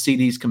want to see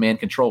these command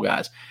control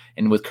guys.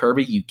 And with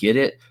Kirby, you get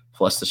it,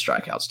 plus the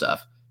strikeout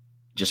stuff.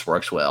 Just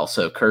works well.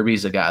 So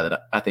Kirby's a guy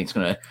that I think is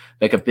going to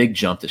make a big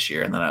jump this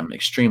year and that I'm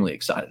extremely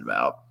excited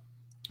about.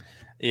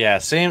 Yeah,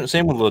 same with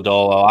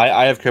Lodolo.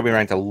 I have Kirby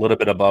ranked a little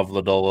bit above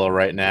Lodolo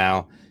right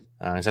now.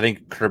 I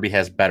think Kirby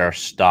has better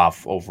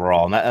stuff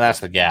overall, and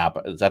that's the gap.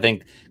 I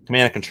think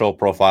command and control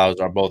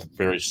profiles are both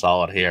very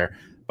solid here,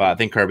 but I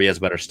think Kirby has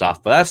better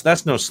stuff. But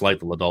that's no slight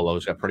to Lodolo.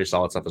 He's got pretty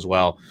solid stuff as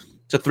well.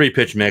 It's a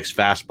 3-pitch mix: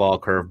 fastball,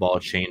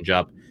 curveball,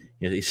 changeup.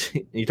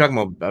 You're talking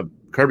about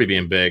Kirby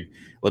being big.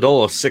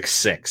 Lodolo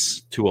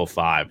 6'6",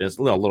 205. There's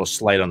a little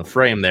slight on the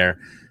frame there.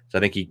 So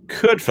I think he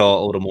could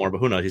fill a little more, but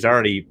who knows? He's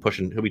already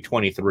pushing. He'll be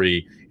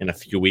 23 in a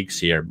few weeks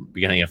here,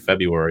 beginning of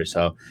February.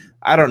 So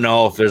I don't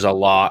know if there's a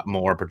lot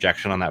more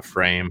projection on that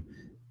frame,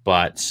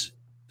 but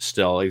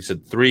still. Like I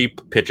said, 3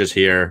 pitches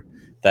here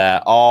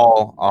that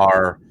all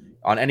are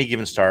on any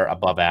given start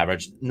above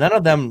average. None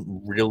of them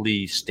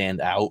really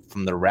stand out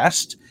from the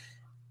rest.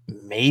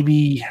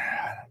 Maybe,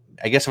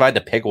 I guess if I had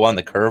to pick one,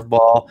 the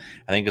curveball,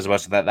 I think is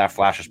much that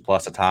flashes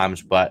plus at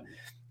times. But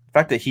the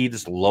fact that he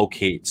just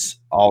locates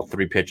all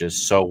 3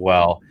 pitches so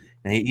well,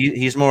 and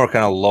he's more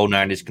kind of low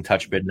 90s, can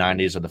touch mid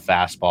 90s of the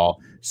fastball,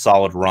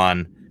 solid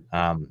run.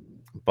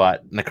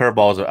 But the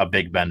curveball is a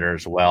big bender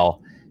as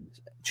well.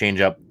 Change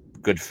up,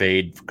 good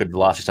fade, good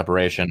velocity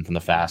separation from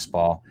the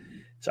fastball.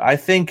 So I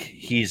think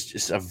he's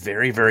just a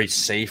very, very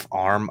safe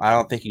arm. I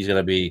don't think he's going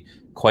to be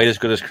quite as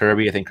good as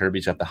Kirby. I think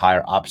Kirby's got the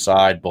higher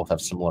upside. Both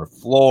have similar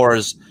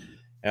floors.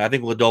 And I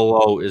think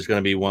Lodolo is going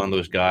to be one of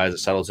those guys that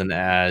settles in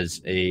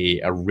as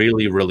a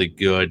really, really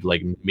good,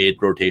 like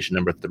mid-rotation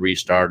number 3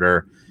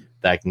 starter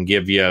that can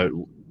give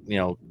you,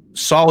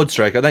 solid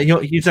strikeout. That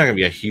he's not going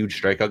to be a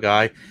huge strikeout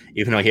guy,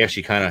 even though he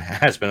actually kind of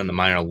has been in the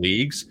minor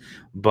leagues,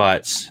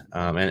 but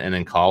and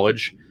in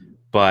college.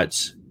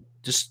 But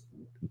just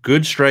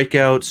good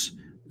strikeouts.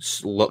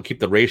 Keep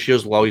the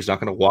ratios low. He's not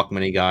going to walk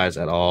many guys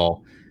at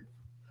all.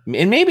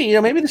 And maybe the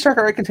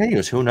strikeout rate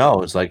continues. Who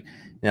knows?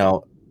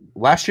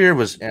 Last year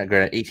was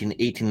 18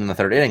 in the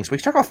third innings, but he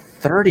struck out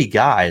 30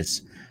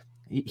 guys.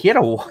 He had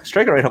a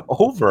strikeout rate of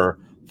over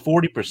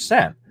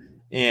 40%.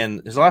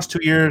 In his last 2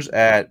 years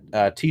at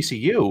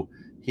TCU,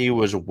 he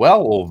was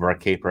well over a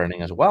K per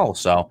inning as well.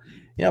 So,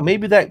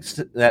 maybe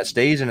that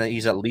stays and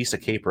he's at least a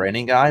K per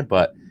inning guy,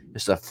 but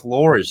just the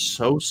floor is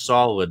so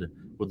solid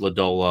with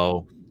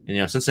Lodolo.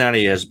 And,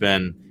 Cincinnati has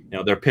been,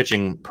 their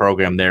pitching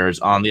program there is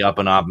on the up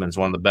and up, and it's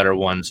one of the better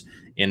ones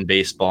in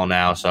baseball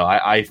now. So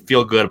I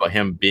feel good about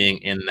him being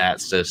in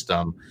that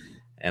system.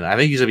 And I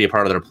think he's going to be a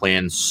part of their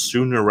plan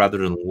sooner rather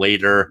than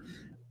later.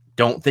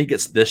 Don't think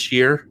it's this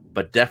year,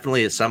 but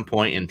definitely at some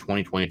point in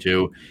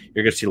 2022,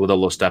 you're going to see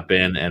Lodolo step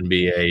in and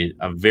be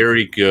a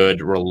very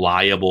good,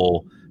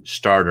 reliable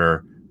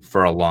starter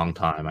for a long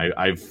time.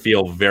 I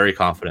feel very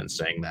confident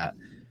saying that.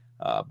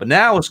 But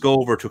now let's go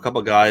over to a couple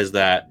of guys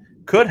that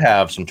could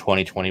have some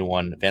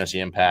 2021 fantasy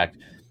impact.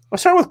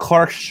 Let's start with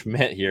Clarke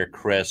Schmidt here,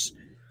 Chris.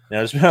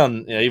 There's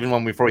been,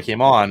 even before we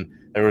came on,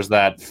 there was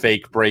that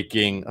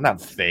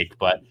not fake,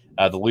 but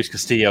the Luis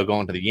Castillo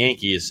going to the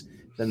Yankees.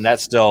 Then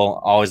that's still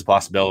always a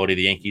possibility.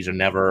 The Yankees are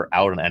never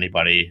out on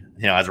anybody.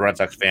 As a Red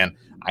Sox fan,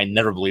 I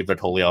never believe they're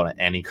totally out on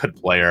any good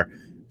player.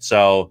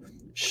 So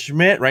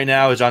Schmidt right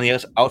now is on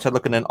the outside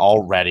looking in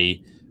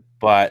already,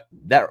 but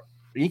that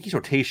Yankees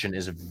rotation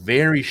is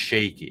very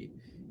shaky.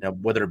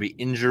 Whether it be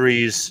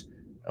injuries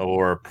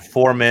or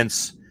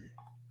performance,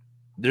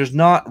 there's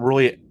not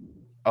really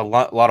a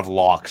lot of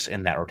locks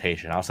in that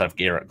rotation outside of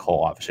Garrett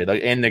Cole,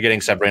 obviously. And they're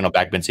getting Severino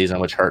back mid-season,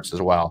 which hurts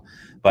as well.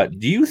 But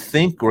do you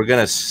think we're going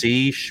to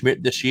see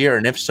Schmidt this year?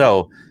 And if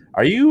so,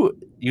 you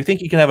think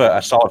he can have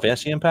a solid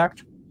fantasy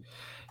impact?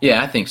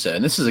 Yeah, I think so.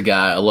 And this is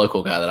a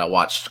local guy that I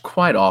watched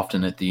quite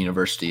often at the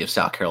University of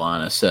South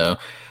Carolina. So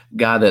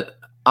guy that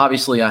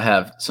obviously I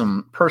have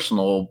some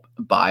personal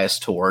bias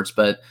towards.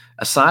 But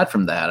aside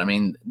from that,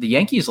 the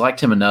Yankees liked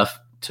him enough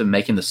to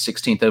make him the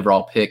 16th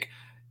overall pick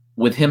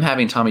with him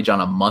having Tommy John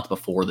a month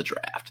before the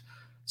draft.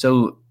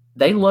 So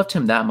they loved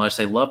him that much.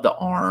 They loved the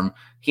arm.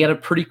 He had a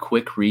pretty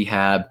quick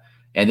rehab.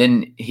 And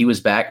then he was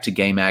back to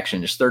game action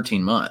in just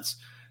 13 months.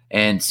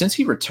 And since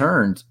he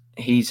returned,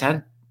 he's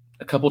had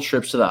a couple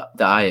trips to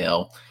the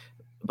IL.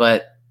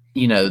 But,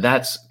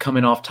 that's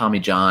coming off Tommy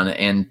John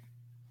and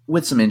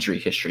with some injury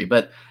history.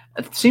 But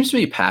it seems to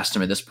be past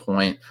him at this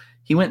point.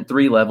 He went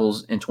 3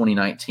 levels in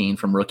 2019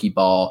 from rookie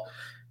ball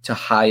to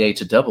high A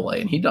to double A,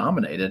 and he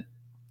dominated.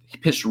 He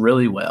pitched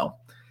really well.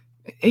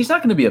 He's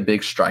not going to be a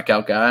big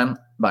strikeout guy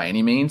by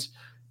any means,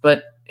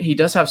 but he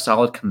does have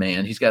solid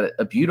command. He's got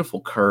a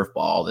beautiful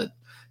curveball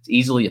that's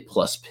easily a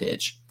plus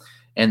pitch.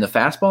 And the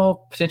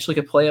fastball potentially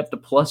could play up to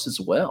plus as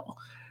well.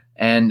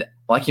 And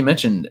like you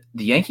mentioned,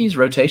 the Yankees'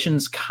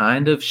 rotation's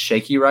kind of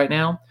shaky right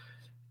now.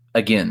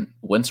 Again,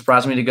 wouldn't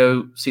surprise me to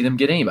go see them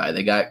get anybody.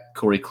 They got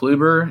Corey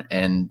Kluber,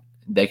 and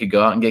they could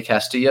go out and get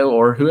Castillo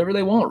or whoever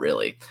they want,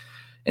 really.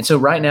 And so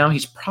right now,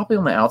 he's probably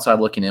on the outside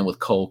looking in with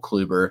Cole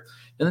Kluber.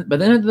 But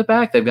then at the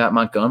back, they've got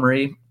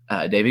Montgomery,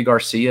 David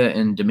Garcia,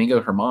 and Domingo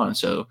Germán.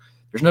 So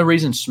there's no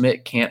reason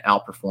Schmidt can't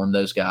outperform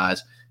those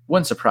guys.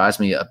 Wouldn't surprise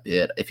me a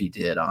bit if he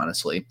did,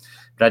 honestly.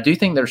 But I do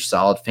think there's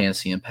solid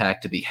fantasy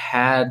impact to be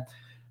had.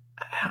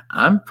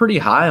 I'm pretty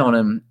high on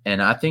him,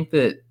 and I think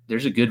that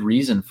there's a good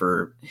reason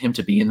for him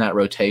to be in that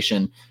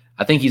rotation.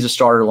 I think he's a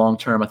starter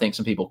long-term. I think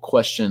some people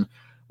question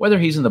whether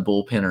he's in the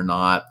bullpen or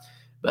not.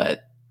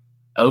 But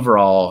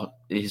overall,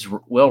 he's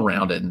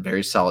well-rounded and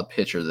very solid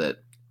pitcher that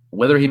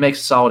whether he makes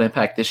a solid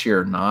impact this year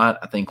or not,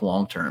 I think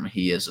long-term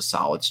he is a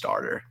solid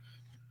starter.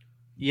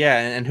 Yeah,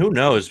 and who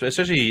knows,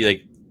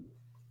 especially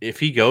if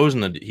he goes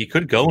he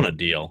could go in a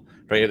deal,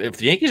 right? If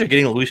the Yankees are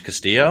getting Luis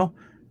Castillo,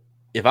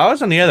 if I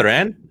was on the other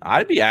end,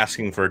 I'd be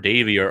asking for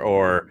Davey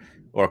or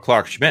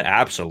Clarke Schmidt.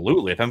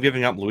 Absolutely. If I'm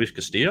giving up Luis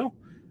Castillo,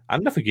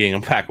 I'm definitely getting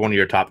him back one of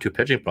your top 2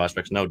 pitching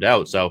prospects, no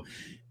doubt. So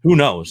who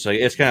knows?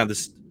 It's kind of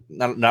this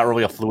not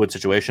really a fluid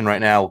situation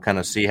right now. We'll kind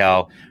of see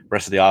how the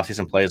rest of the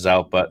offseason plays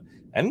out. But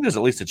I think there's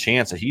at least a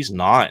chance that he's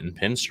not in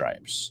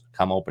pinstripes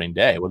come opening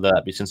day, whether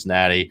that be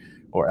Cincinnati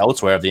or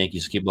elsewhere. If the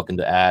Yankees keep looking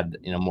to add,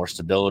 more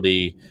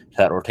stability to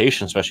that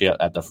rotation, especially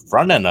at the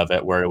front end of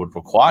it, where it would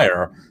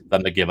require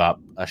them to give up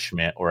a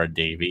Schmidt or a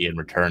Davey in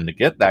return to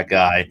get that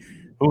guy,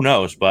 who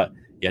knows? But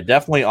yeah,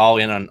 definitely all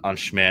in on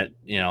Schmidt,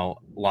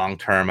 long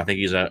term. I think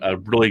he's a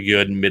really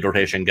good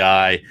mid-rotation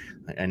guy.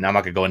 And I'm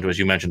not going to go into, as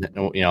you mentioned,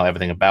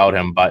 everything about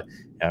him, but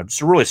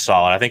just really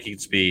solid. I think he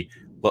could be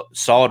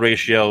solid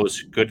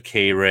ratios, good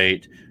K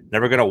rate,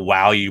 never going to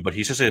wow you, but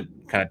he's just a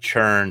kind of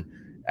churn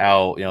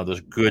out,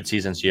 those good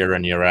seasons year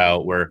in, year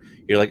out, where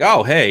you're like,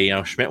 oh, hey,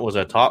 Schmidt was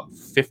a top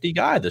 50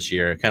 guy this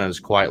year, kind of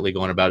just quietly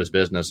going about his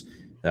business.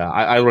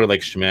 I really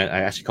like Schmidt. I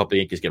actually hope the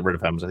Yankees get rid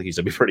of him because I think he's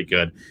going to be pretty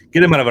good.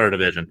 Get him out of our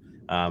division,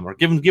 or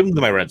give him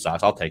to my Red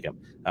Sox. I'll take him.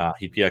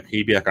 He'd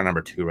be like our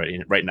number 2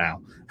 right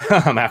now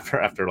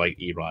after like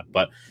Erod.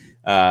 But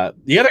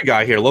the other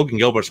guy here, Logan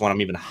Gilbert's one I'm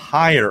even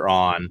higher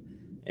on.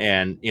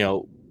 And,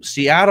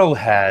 Seattle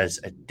has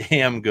a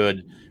damn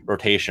good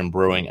rotation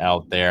brewing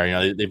out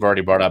there. They've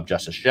already brought up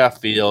Justice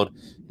Sheffield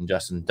and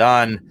Justin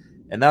Dunn.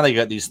 And now they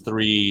got these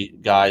 3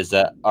 guys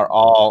that are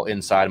all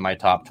inside my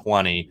top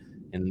 20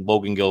 in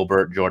Logan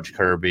Gilbert, George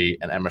Kirby,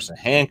 and Emerson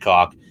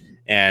Hancock.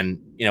 And,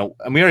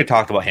 and we already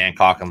talked about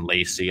Hancock and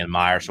Lacey and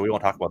Meyer, so we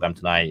won't talk about them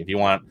tonight. If you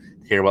want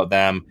to hear about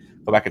them,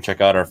 go back and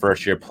check out our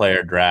first-year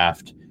player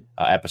draft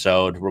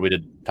episode where we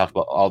talked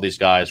about all these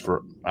guys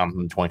for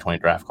the 2020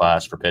 draft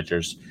class for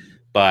pitchers.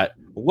 But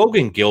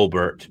Logan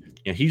Gilbert,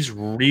 he's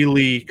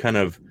really kind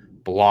of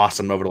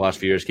blossomed over the last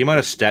few years. Came out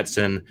of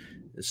Stetson.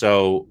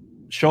 So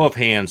show of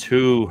hands,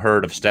 who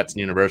heard of Stetson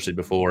University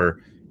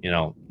before,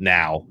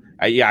 now?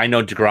 I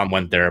know DeGrom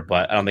went there,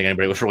 but I don't think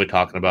anybody was really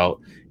talking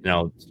about,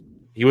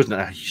 he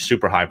wasn't a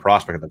super high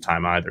prospect at the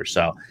time either.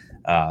 So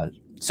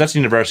Stetson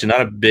University,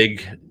 not a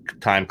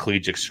big-time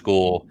collegiate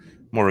school,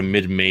 more of a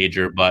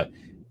mid-major, but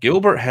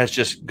Gilbert has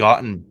just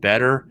gotten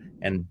better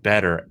and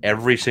better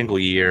every single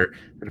year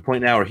to the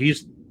point now where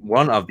he's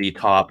one of the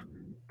top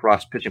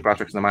pitching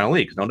prospects in the minor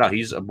leagues. No doubt.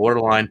 He's a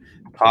borderline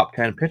top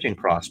 10 pitching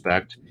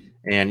prospect.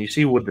 And you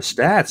see with the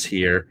stats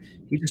here,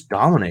 he just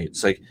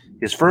dominates. Like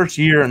his first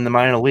year in the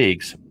minor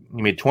leagues,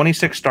 he made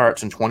 26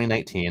 starts in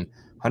 2019,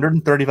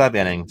 135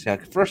 innings.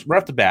 First, right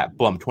off the bat,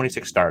 boom,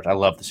 26 starts. I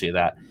love to see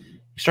that.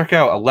 He struck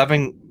out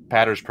 11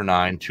 batters per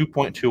 9,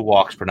 2.2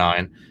 walks per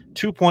 9,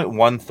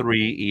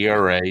 2.13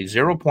 ERA,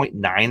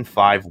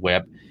 0.95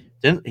 WHIP.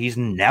 He's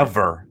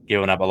never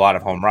given up a lot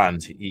of home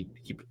runs. He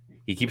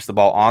keeps the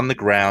ball on the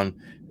ground,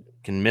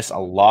 can miss a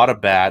lot of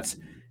bats.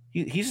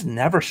 He's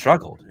never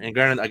struggled. And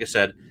granted, like I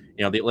said,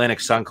 the Atlantic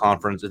Sun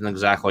Conference isn't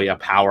exactly a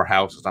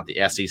powerhouse. It's not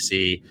the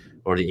SEC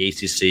or the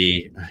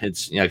ACC.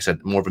 It's, like I said,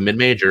 more of a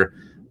mid-major.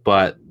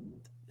 But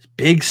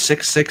big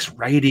 6'6"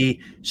 righty,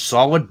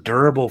 solid,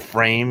 durable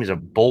frame. He's a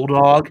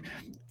bulldog.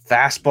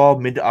 Fastball,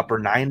 mid to upper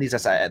 90s.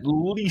 That's at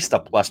least a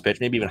plus pitch,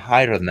 maybe even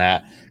higher than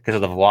that because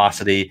of the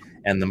velocity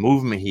and the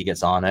movement he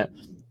gets on it.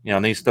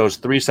 Those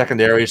 3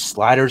 secondaries,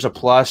 sliders a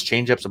plus,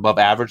 changeups above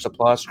average a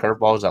plus,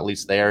 curveball is at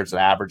least there. It's an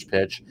average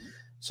pitch.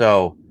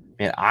 So,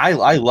 I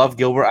love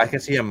Gilbert. I can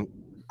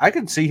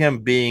see him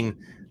being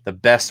the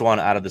best one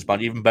out of this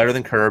bunch, even better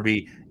than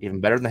Kirby,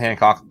 even better than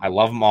Hancock. I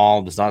love them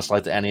all. Does not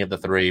slight to any of the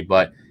 3,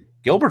 but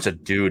Gilbert's a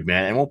dude,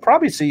 man. And we'll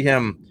probably see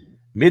him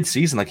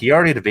mid-season. Like he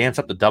already advanced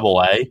up to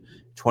AA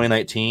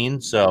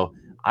 2019. So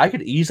I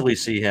could easily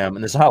see him,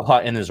 and there's not a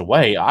lot in his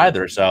way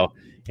either. So,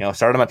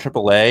 start him at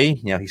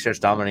AAA. He starts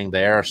dominating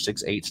there,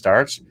 6-8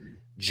 starts.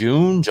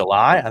 June,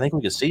 July, I think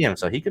we could see him.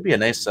 So he could be a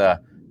nice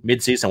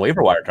mid-season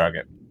waiver wire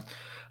target.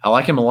 I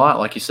like him a lot,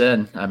 like you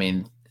said.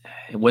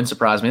 It wouldn't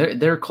surprise me.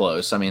 They're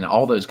close.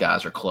 All those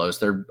guys are close.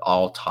 They're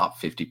all top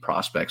 50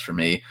 prospects for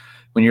me.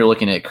 When you're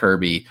looking at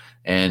Kirby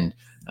and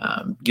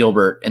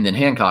Gilbert and then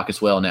Hancock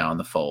as well now in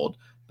the fold.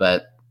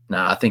 But no,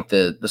 I think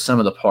the sum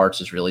of the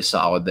parts is really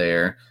solid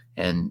there.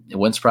 And it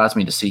wouldn't surprise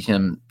me to see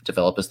him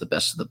develop as the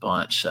best of the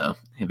bunch. So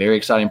a very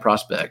exciting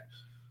prospect.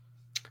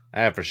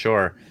 Yeah, for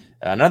sure.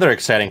 Another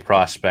exciting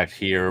prospect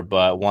here,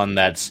 but one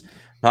that's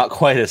not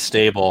quite as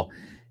stable.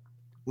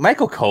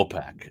 Michael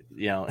Kopech,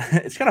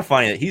 it's kind of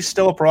funny that he's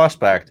still a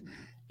prospect,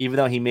 even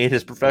though he made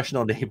his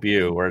professional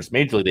debut, or his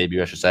major league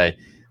debut, I should say,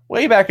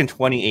 way back in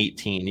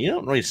 2018. You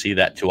don't really see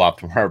that too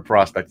often where a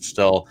prospect is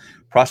still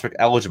prospect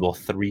eligible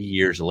 3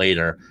 years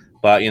later.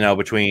 But,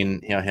 between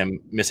him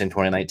missing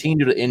 2019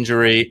 due to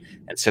injury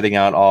and sitting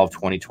out all of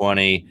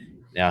 2020,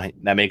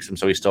 that makes him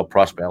so he's still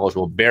prospect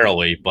eligible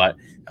barely, but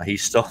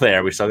he's still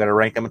there. We still got to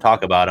rank him and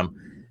talk about him.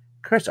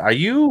 Chris, are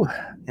you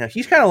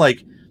he's kind of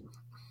like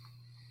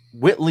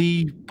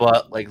Whitley,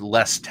 but like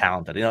less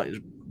talented.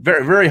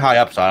 Very, very high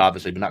upside,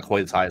 obviously, but not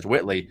quite as high as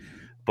Whitley.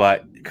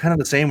 But kind of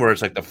the same where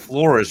it's like the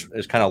floor is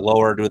kind of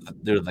lower due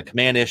to the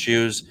command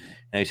issues.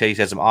 And he said he's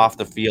had some off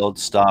the field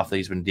stuff that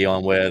he's been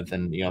dealing with,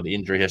 and the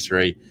injury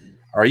history.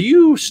 Are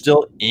you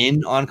still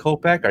in on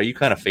Kopech? Are you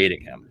kind of fading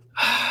him?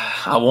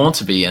 I want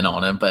to be in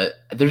on him, but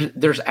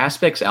there's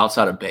aspects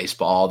outside of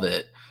baseball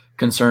that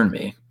concern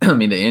me.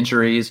 The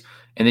injuries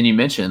And then you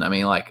mentioned, I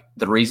mean, like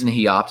the reason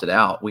he opted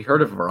out, we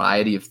heard a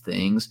variety of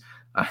things.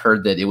 I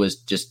heard that it was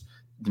just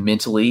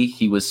mentally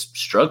he was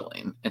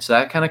struggling. And so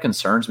that kind of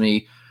concerns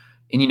me.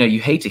 And,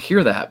 you hate to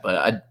hear that,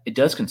 but it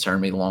does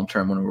concern me long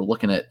term when we're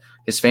looking at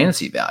his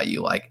fantasy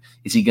value. Like,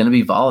 is he going to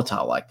be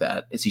volatile like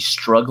that? Is he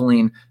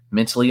struggling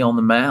mentally on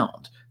the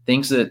mound?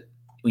 Things that,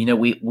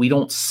 we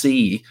don't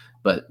see,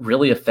 but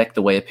really affect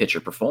the way a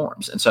pitcher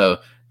performs. And so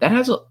that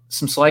has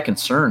some slight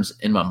concerns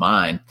in my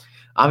mind.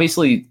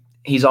 Obviously,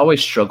 he's always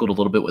struggled a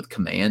little bit with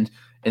command.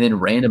 And then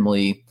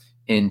randomly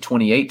in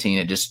 2018,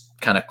 it just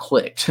kind of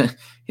clicked.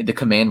 The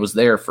command was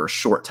there for a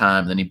short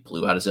time. Then he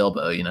blew out his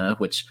elbow,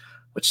 which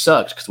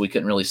sucked because we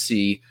couldn't really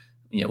see,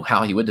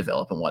 how he would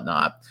develop and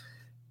whatnot.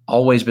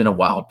 Always been a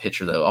wild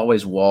pitcher, though.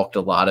 Always walked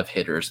a lot of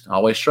hitters.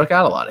 Always struck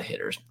out a lot of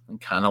hitters. And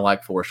kind of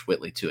like Forrest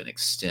Whitley to an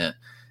extent.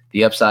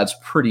 The upside's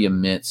pretty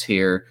immense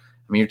here.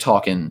 I mean, you're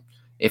talking,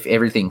 if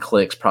everything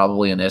clicks,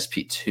 probably an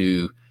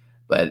SP2.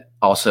 But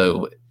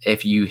also,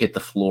 if you hit the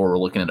floor, we're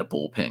looking at a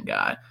bullpen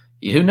guy.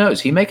 Who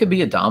knows? He could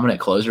be a dominant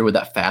closer with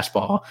that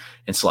fastball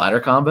and slider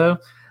combo.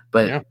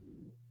 But Yeah.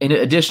 And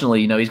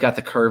additionally, he's got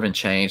the curve and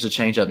change. The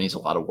changeup needs a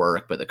lot of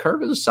work, but the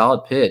curve is a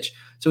solid pitch.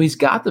 So he's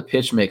got the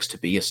pitch mix to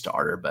be a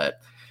starter. But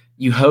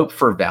you hope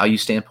for a value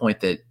standpoint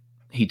that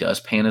he does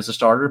pan as a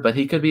starter, but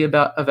he could be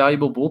about a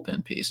valuable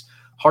bullpen piece.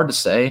 Hard to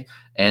say.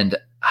 And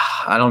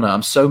I don't know.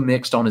 I'm so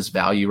mixed on his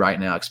value right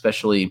now,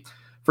 especially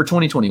for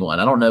 2021.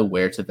 I don't know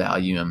where to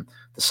value him.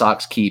 The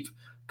Sox keep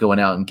going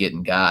out and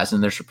getting guys,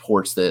 and there's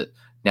reports that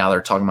now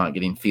they're talking about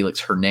getting Felix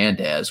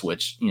Hernandez,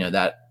 which,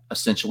 that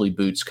essentially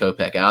boots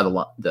Kopech out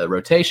of the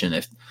rotation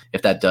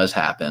if that does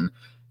happen.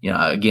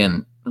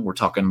 Again, we're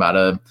talking about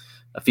a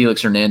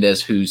Felix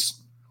Hernandez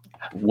who's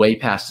way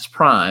past his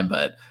prime,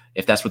 but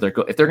if that's what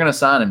if they're going to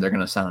sign him, they're going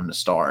to sign him to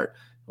start,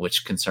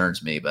 which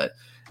concerns me. But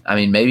I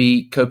mean,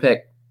 maybe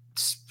Kopech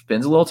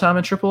spends a little time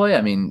in AAA.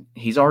 I mean,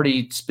 he's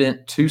already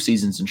spent 2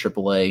 seasons in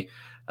AAA,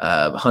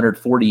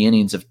 140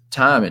 innings of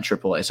time in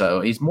AAA, so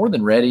he's more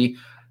than ready.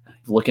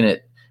 Looking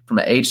at from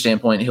an age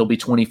standpoint, he'll be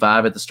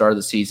 25 at the start of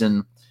the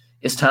season.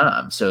 It's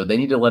time. So they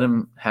need to let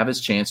him have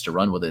his chance to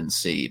run with it and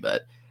see.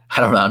 But I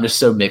don't know. I'm just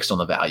so mixed on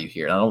the value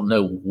here. I don't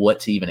know what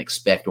to even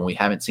expect when we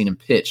haven't seen him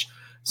pitch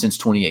since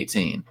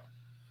 2018.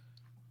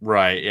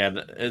 Right.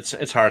 Yeah.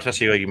 It's hard,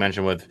 especially like you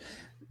mentioned with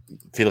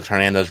Felix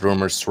Hernandez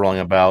rumors swirling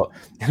about.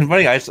 And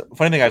funny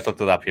thing, I just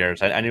looked it up here.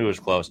 So I knew it was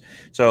close.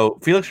 So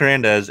Felix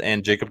Hernandez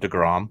and Jacob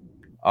deGrom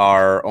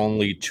are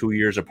only 2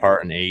 years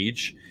apart in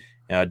age.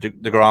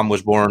 DeGrom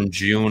was born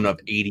June of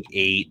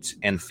 88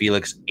 and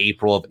Felix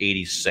April of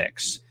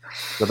 86.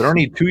 So they're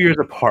only 2 years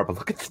apart, but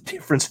look at the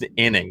difference in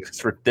innings.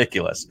 It's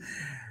ridiculous.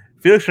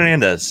 Felix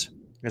Hernandez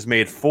has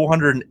made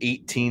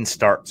 418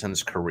 starts in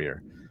his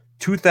career,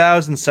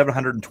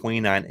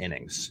 2,729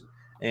 innings.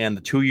 And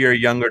the 2-year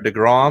younger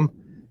DeGrom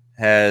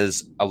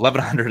has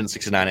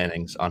 1,169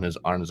 innings on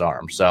his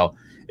arm. So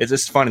it's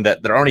just funny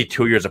that they're only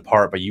 2 years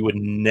apart, but you would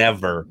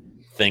never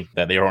think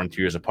that they are only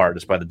 2 years apart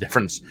just by the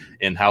difference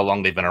in how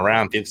long they've been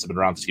around. Felix has been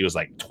around since he was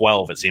like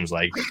 12, it seems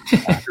like.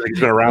 He's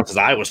been around since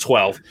I was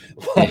 12.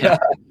 Yeah.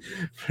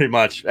 Pretty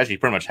much. Actually, he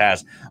pretty much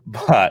has.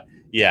 But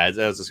yeah, it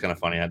was just kind of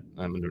funny.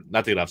 I mean,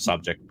 not to get off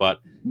subject, but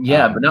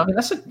yeah, but no, I mean,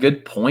 that's a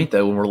good point,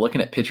 though. When we're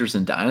looking at pitchers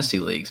in dynasty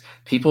leagues,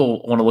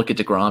 people want to look at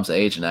DeGrom's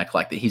age and act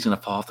like that he's going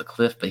to fall off the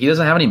cliff, but he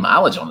doesn't have any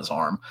mileage on his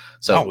arm.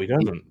 So he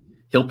doesn't.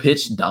 He'll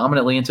pitch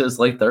dominantly into his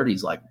late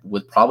 30s, like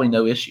with probably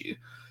no issue.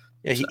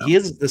 Yeah, he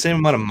has the same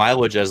amount of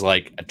mileage as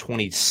like a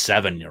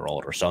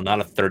 27-year-old or so,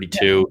 not a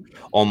 32,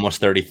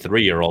 almost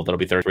 33-year-old that'll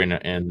be 33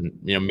 in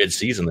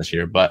mid-season this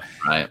year. But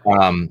right.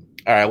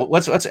 All right,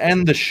 let's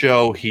end the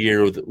show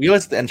here. We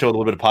like to end the show with a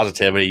little bit of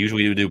positivity.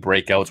 Usually we do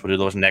breakouts. We'll do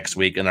those next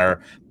week in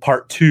our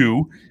part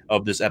 2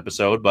 of this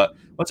episode. But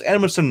let's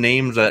end with some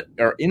names that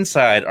are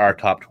inside our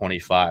top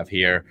 25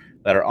 here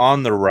that are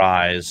on the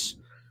rise.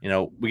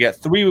 We got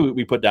 3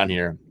 we put down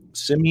here: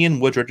 Simeon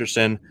Woods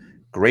Richardson,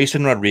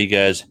 Grayson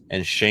Rodriguez,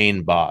 and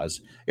Shane Baz.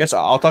 I guess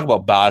I'll talk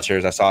about Baz here,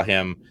 as I saw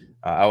him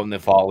out in the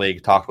fall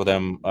league, talked with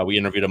him. We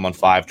interviewed him on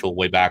 5 Tool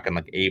way back in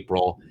like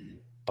April.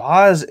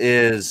 Baz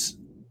is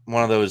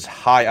one of those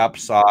high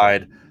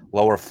upside,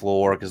 lower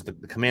floor, because the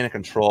command and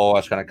control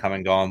that's kind of come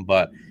and gone.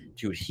 But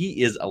dude,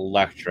 he is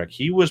electric.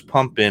 He was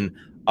pumping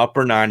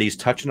upper 90s,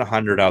 touching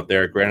 100 out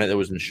there. Granted, it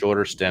was in a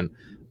shorter stint,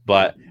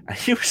 but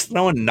he was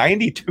throwing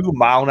 92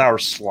 mile an hour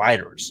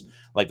sliders.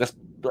 Like that's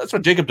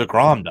what Jacob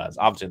deGrom does.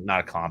 Obviously,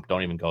 not a comp.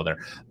 Don't even go there.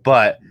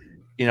 But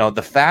the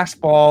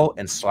fastball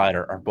and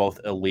slider are both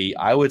elite.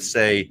 I would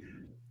say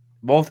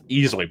both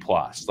easily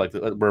plus. Like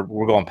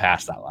we're going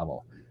past that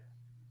level.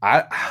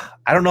 I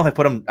don't know if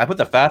I put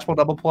the fastball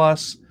double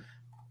plus,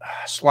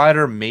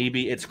 slider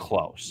maybe. It's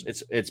close.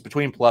 It's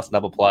between plus and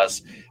double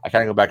plus. I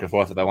kind of go back and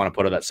forth if I want to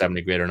put it at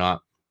 70 grade or not.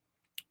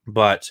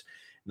 But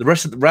the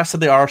rest of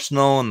the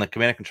arsenal and the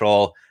command and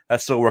control,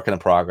 that's still work in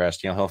progress.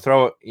 He'll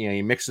throw it.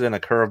 He mixes it in a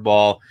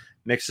curveball,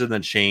 mixes it in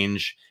a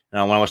change.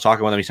 When I was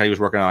talking with him, he said he was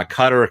working on a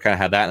cutter. Kind of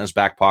had that in his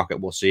back pocket.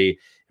 We'll see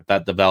if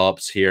that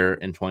develops here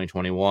in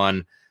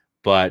 2021.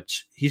 But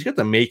he's got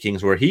the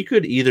makings where he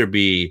could either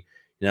be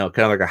kind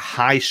of like a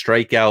high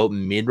strikeout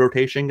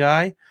mid-rotation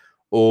guy,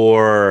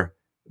 or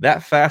that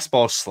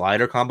fastball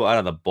slider combo out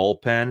of the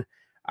bullpen.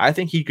 I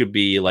think he could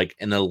be like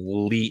an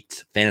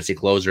elite fantasy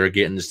closer,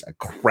 getting just a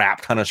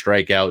crap ton of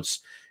strikeouts.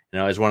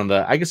 As one of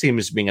the, I can see him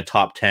as being a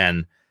top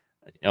 10,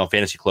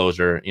 fantasy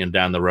closer,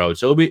 down the road.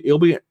 So it'll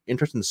be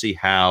interesting to see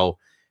how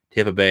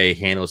Tampa Bay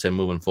handles him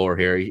moving forward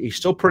here. He's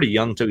still pretty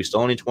young too. He's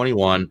still only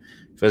 21.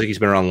 Feels like he's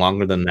been around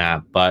longer than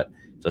that, but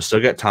so still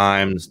got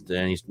times.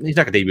 And he's not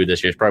going to debut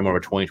this year. It's probably more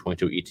of a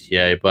 2022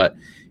 ETA, but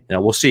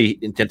we'll see.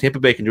 Tampa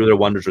Bay can do their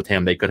wonders with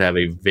him. They could have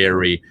a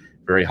very,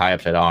 very high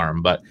upside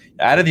arm. But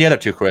out of the other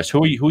two, Chris,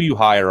 who are you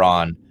higher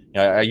on?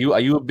 Are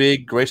you a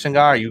big Grayson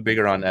guy? Or are you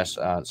bigger on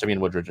Simeon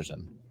Woods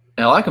Richardson?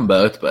 I like them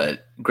both,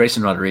 but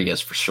Grayson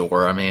Rodriguez for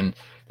sure. I mean,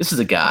 this is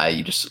a guy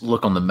you just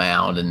look on the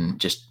mound and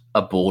just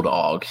a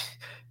bulldog.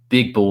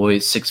 Big boy,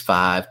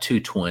 6'5",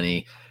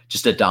 220,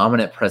 just a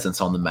dominant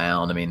presence on the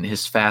mound. I mean,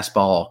 his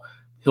fastball,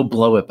 he'll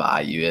blow it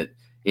by you.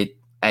 It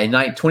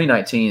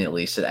 2019 at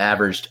least, it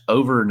averaged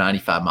over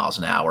 95 miles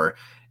an hour,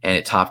 and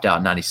it topped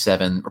out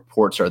 97.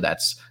 Reports are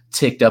that's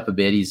ticked up a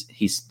bit.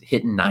 He's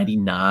hitting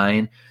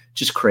 99,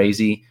 just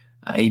crazy.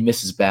 He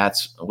misses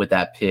bats with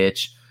that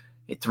pitch.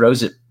 It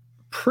throws it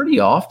pretty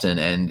often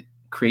and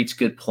creates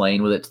good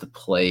playing with it to the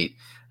plate.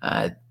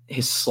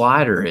 His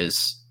slider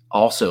is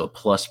also a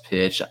plus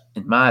pitch,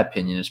 in my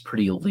opinion, is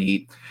pretty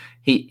elite.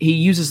 He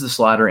uses the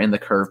slider and the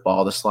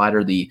curveball. The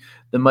slider, the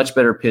much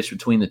better pitch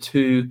between the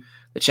two.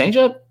 The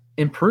changeup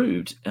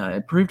improved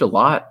a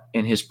lot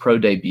in his pro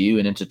debut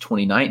and into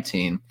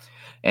 2019,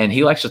 and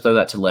he likes to throw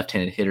that to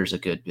left-handed hitters a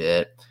good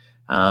bit.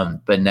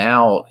 But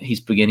now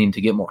he's beginning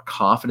to get more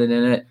confident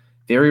in it.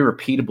 Very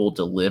repeatable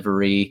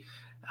delivery.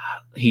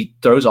 He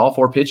throws all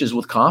 4 pitches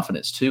with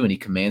confidence too, and he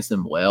commands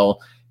them well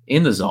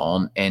in the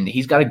zone. And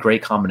he's got a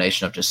great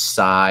combination of just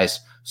size,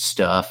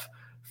 stuff,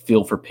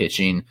 feel for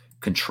pitching,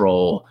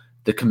 control.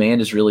 The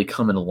command is really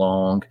coming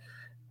along.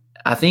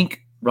 I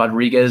think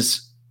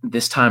Rodriguez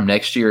this time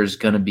next year is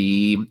going to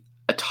be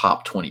a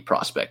top 20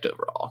 prospect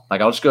overall.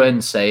 Like, I'll just go ahead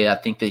and say I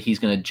think that he's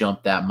going to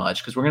jump that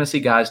much because we're going to see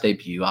guys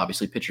debut.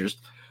 Obviously, pitchers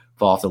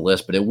fall off the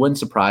list, but it wouldn't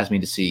surprise me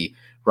to see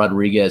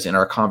Rodriguez in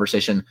our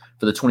conversation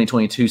for the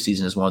 2022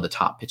 season as one of the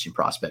top pitching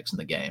prospects in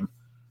the game.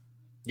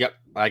 Yep,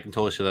 I can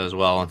totally see that as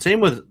well. And same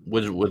with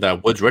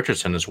Woods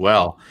Richardson as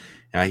well.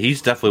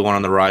 He's definitely one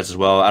on the rise as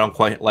well. I don't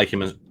quite like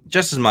him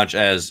just as much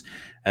as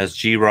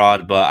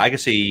G-Rod, but I can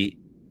see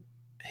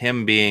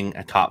him being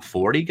a top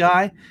 40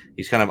 guy.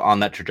 He's kind of on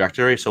that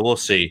trajectory, so we'll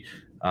see.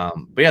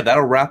 But yeah,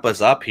 that'll wrap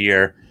us up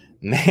here.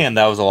 Man,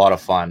 that was a lot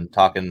of fun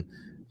talking.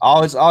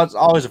 Always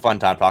a fun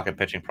time talking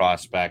pitching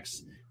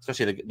prospects,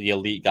 especially the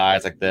elite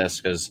guys like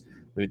this, because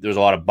there's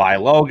a lot of buy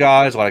low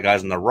guys, a lot of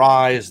guys on the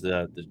rise,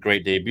 the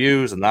great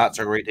debuts and not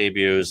so great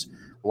debuts.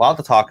 A lot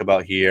to talk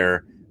about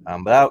here.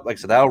 But like I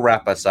said, that'll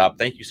wrap us up.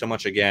 Thank you so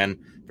much again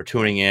for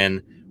tuning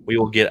in. We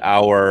will get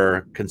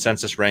our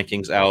consensus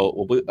rankings out.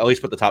 We'll at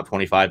least put the top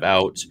 25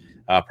 out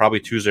probably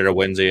Tuesday or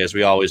Wednesday, as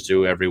we always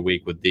do every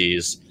week with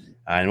these.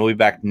 And we'll be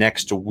back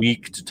next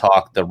week to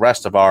talk the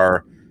rest of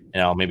our,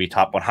 maybe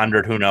top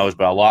 100, who knows,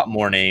 but a lot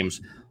more names.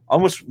 I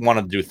almost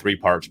wanted to do 3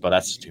 parts, but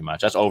that's too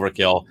much. That's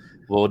overkill.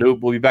 We'll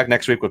be back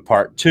next week with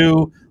part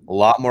 2. A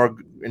lot more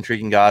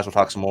intriguing guys. We'll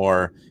talk some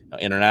more some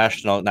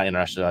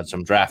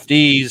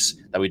draftees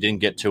that we didn't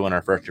get to in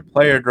our first year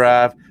player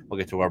draft. We'll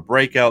get to our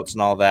breakouts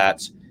and all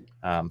that.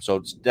 So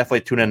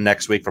definitely tune in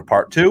next week for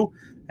part 2,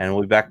 and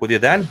we'll be back with you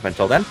then.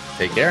 Until then,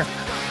 take care.